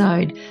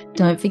episode.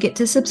 Don't forget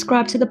to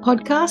subscribe to the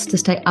podcast to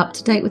stay up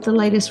to date with the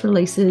latest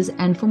releases,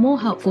 and for more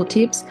helpful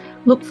tips,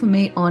 look for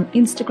me on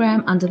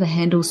Instagram under the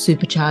handle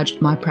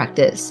Supercharge My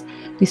Practice.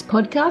 This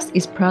podcast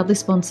is proudly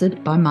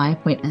sponsored by My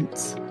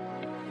Appointments.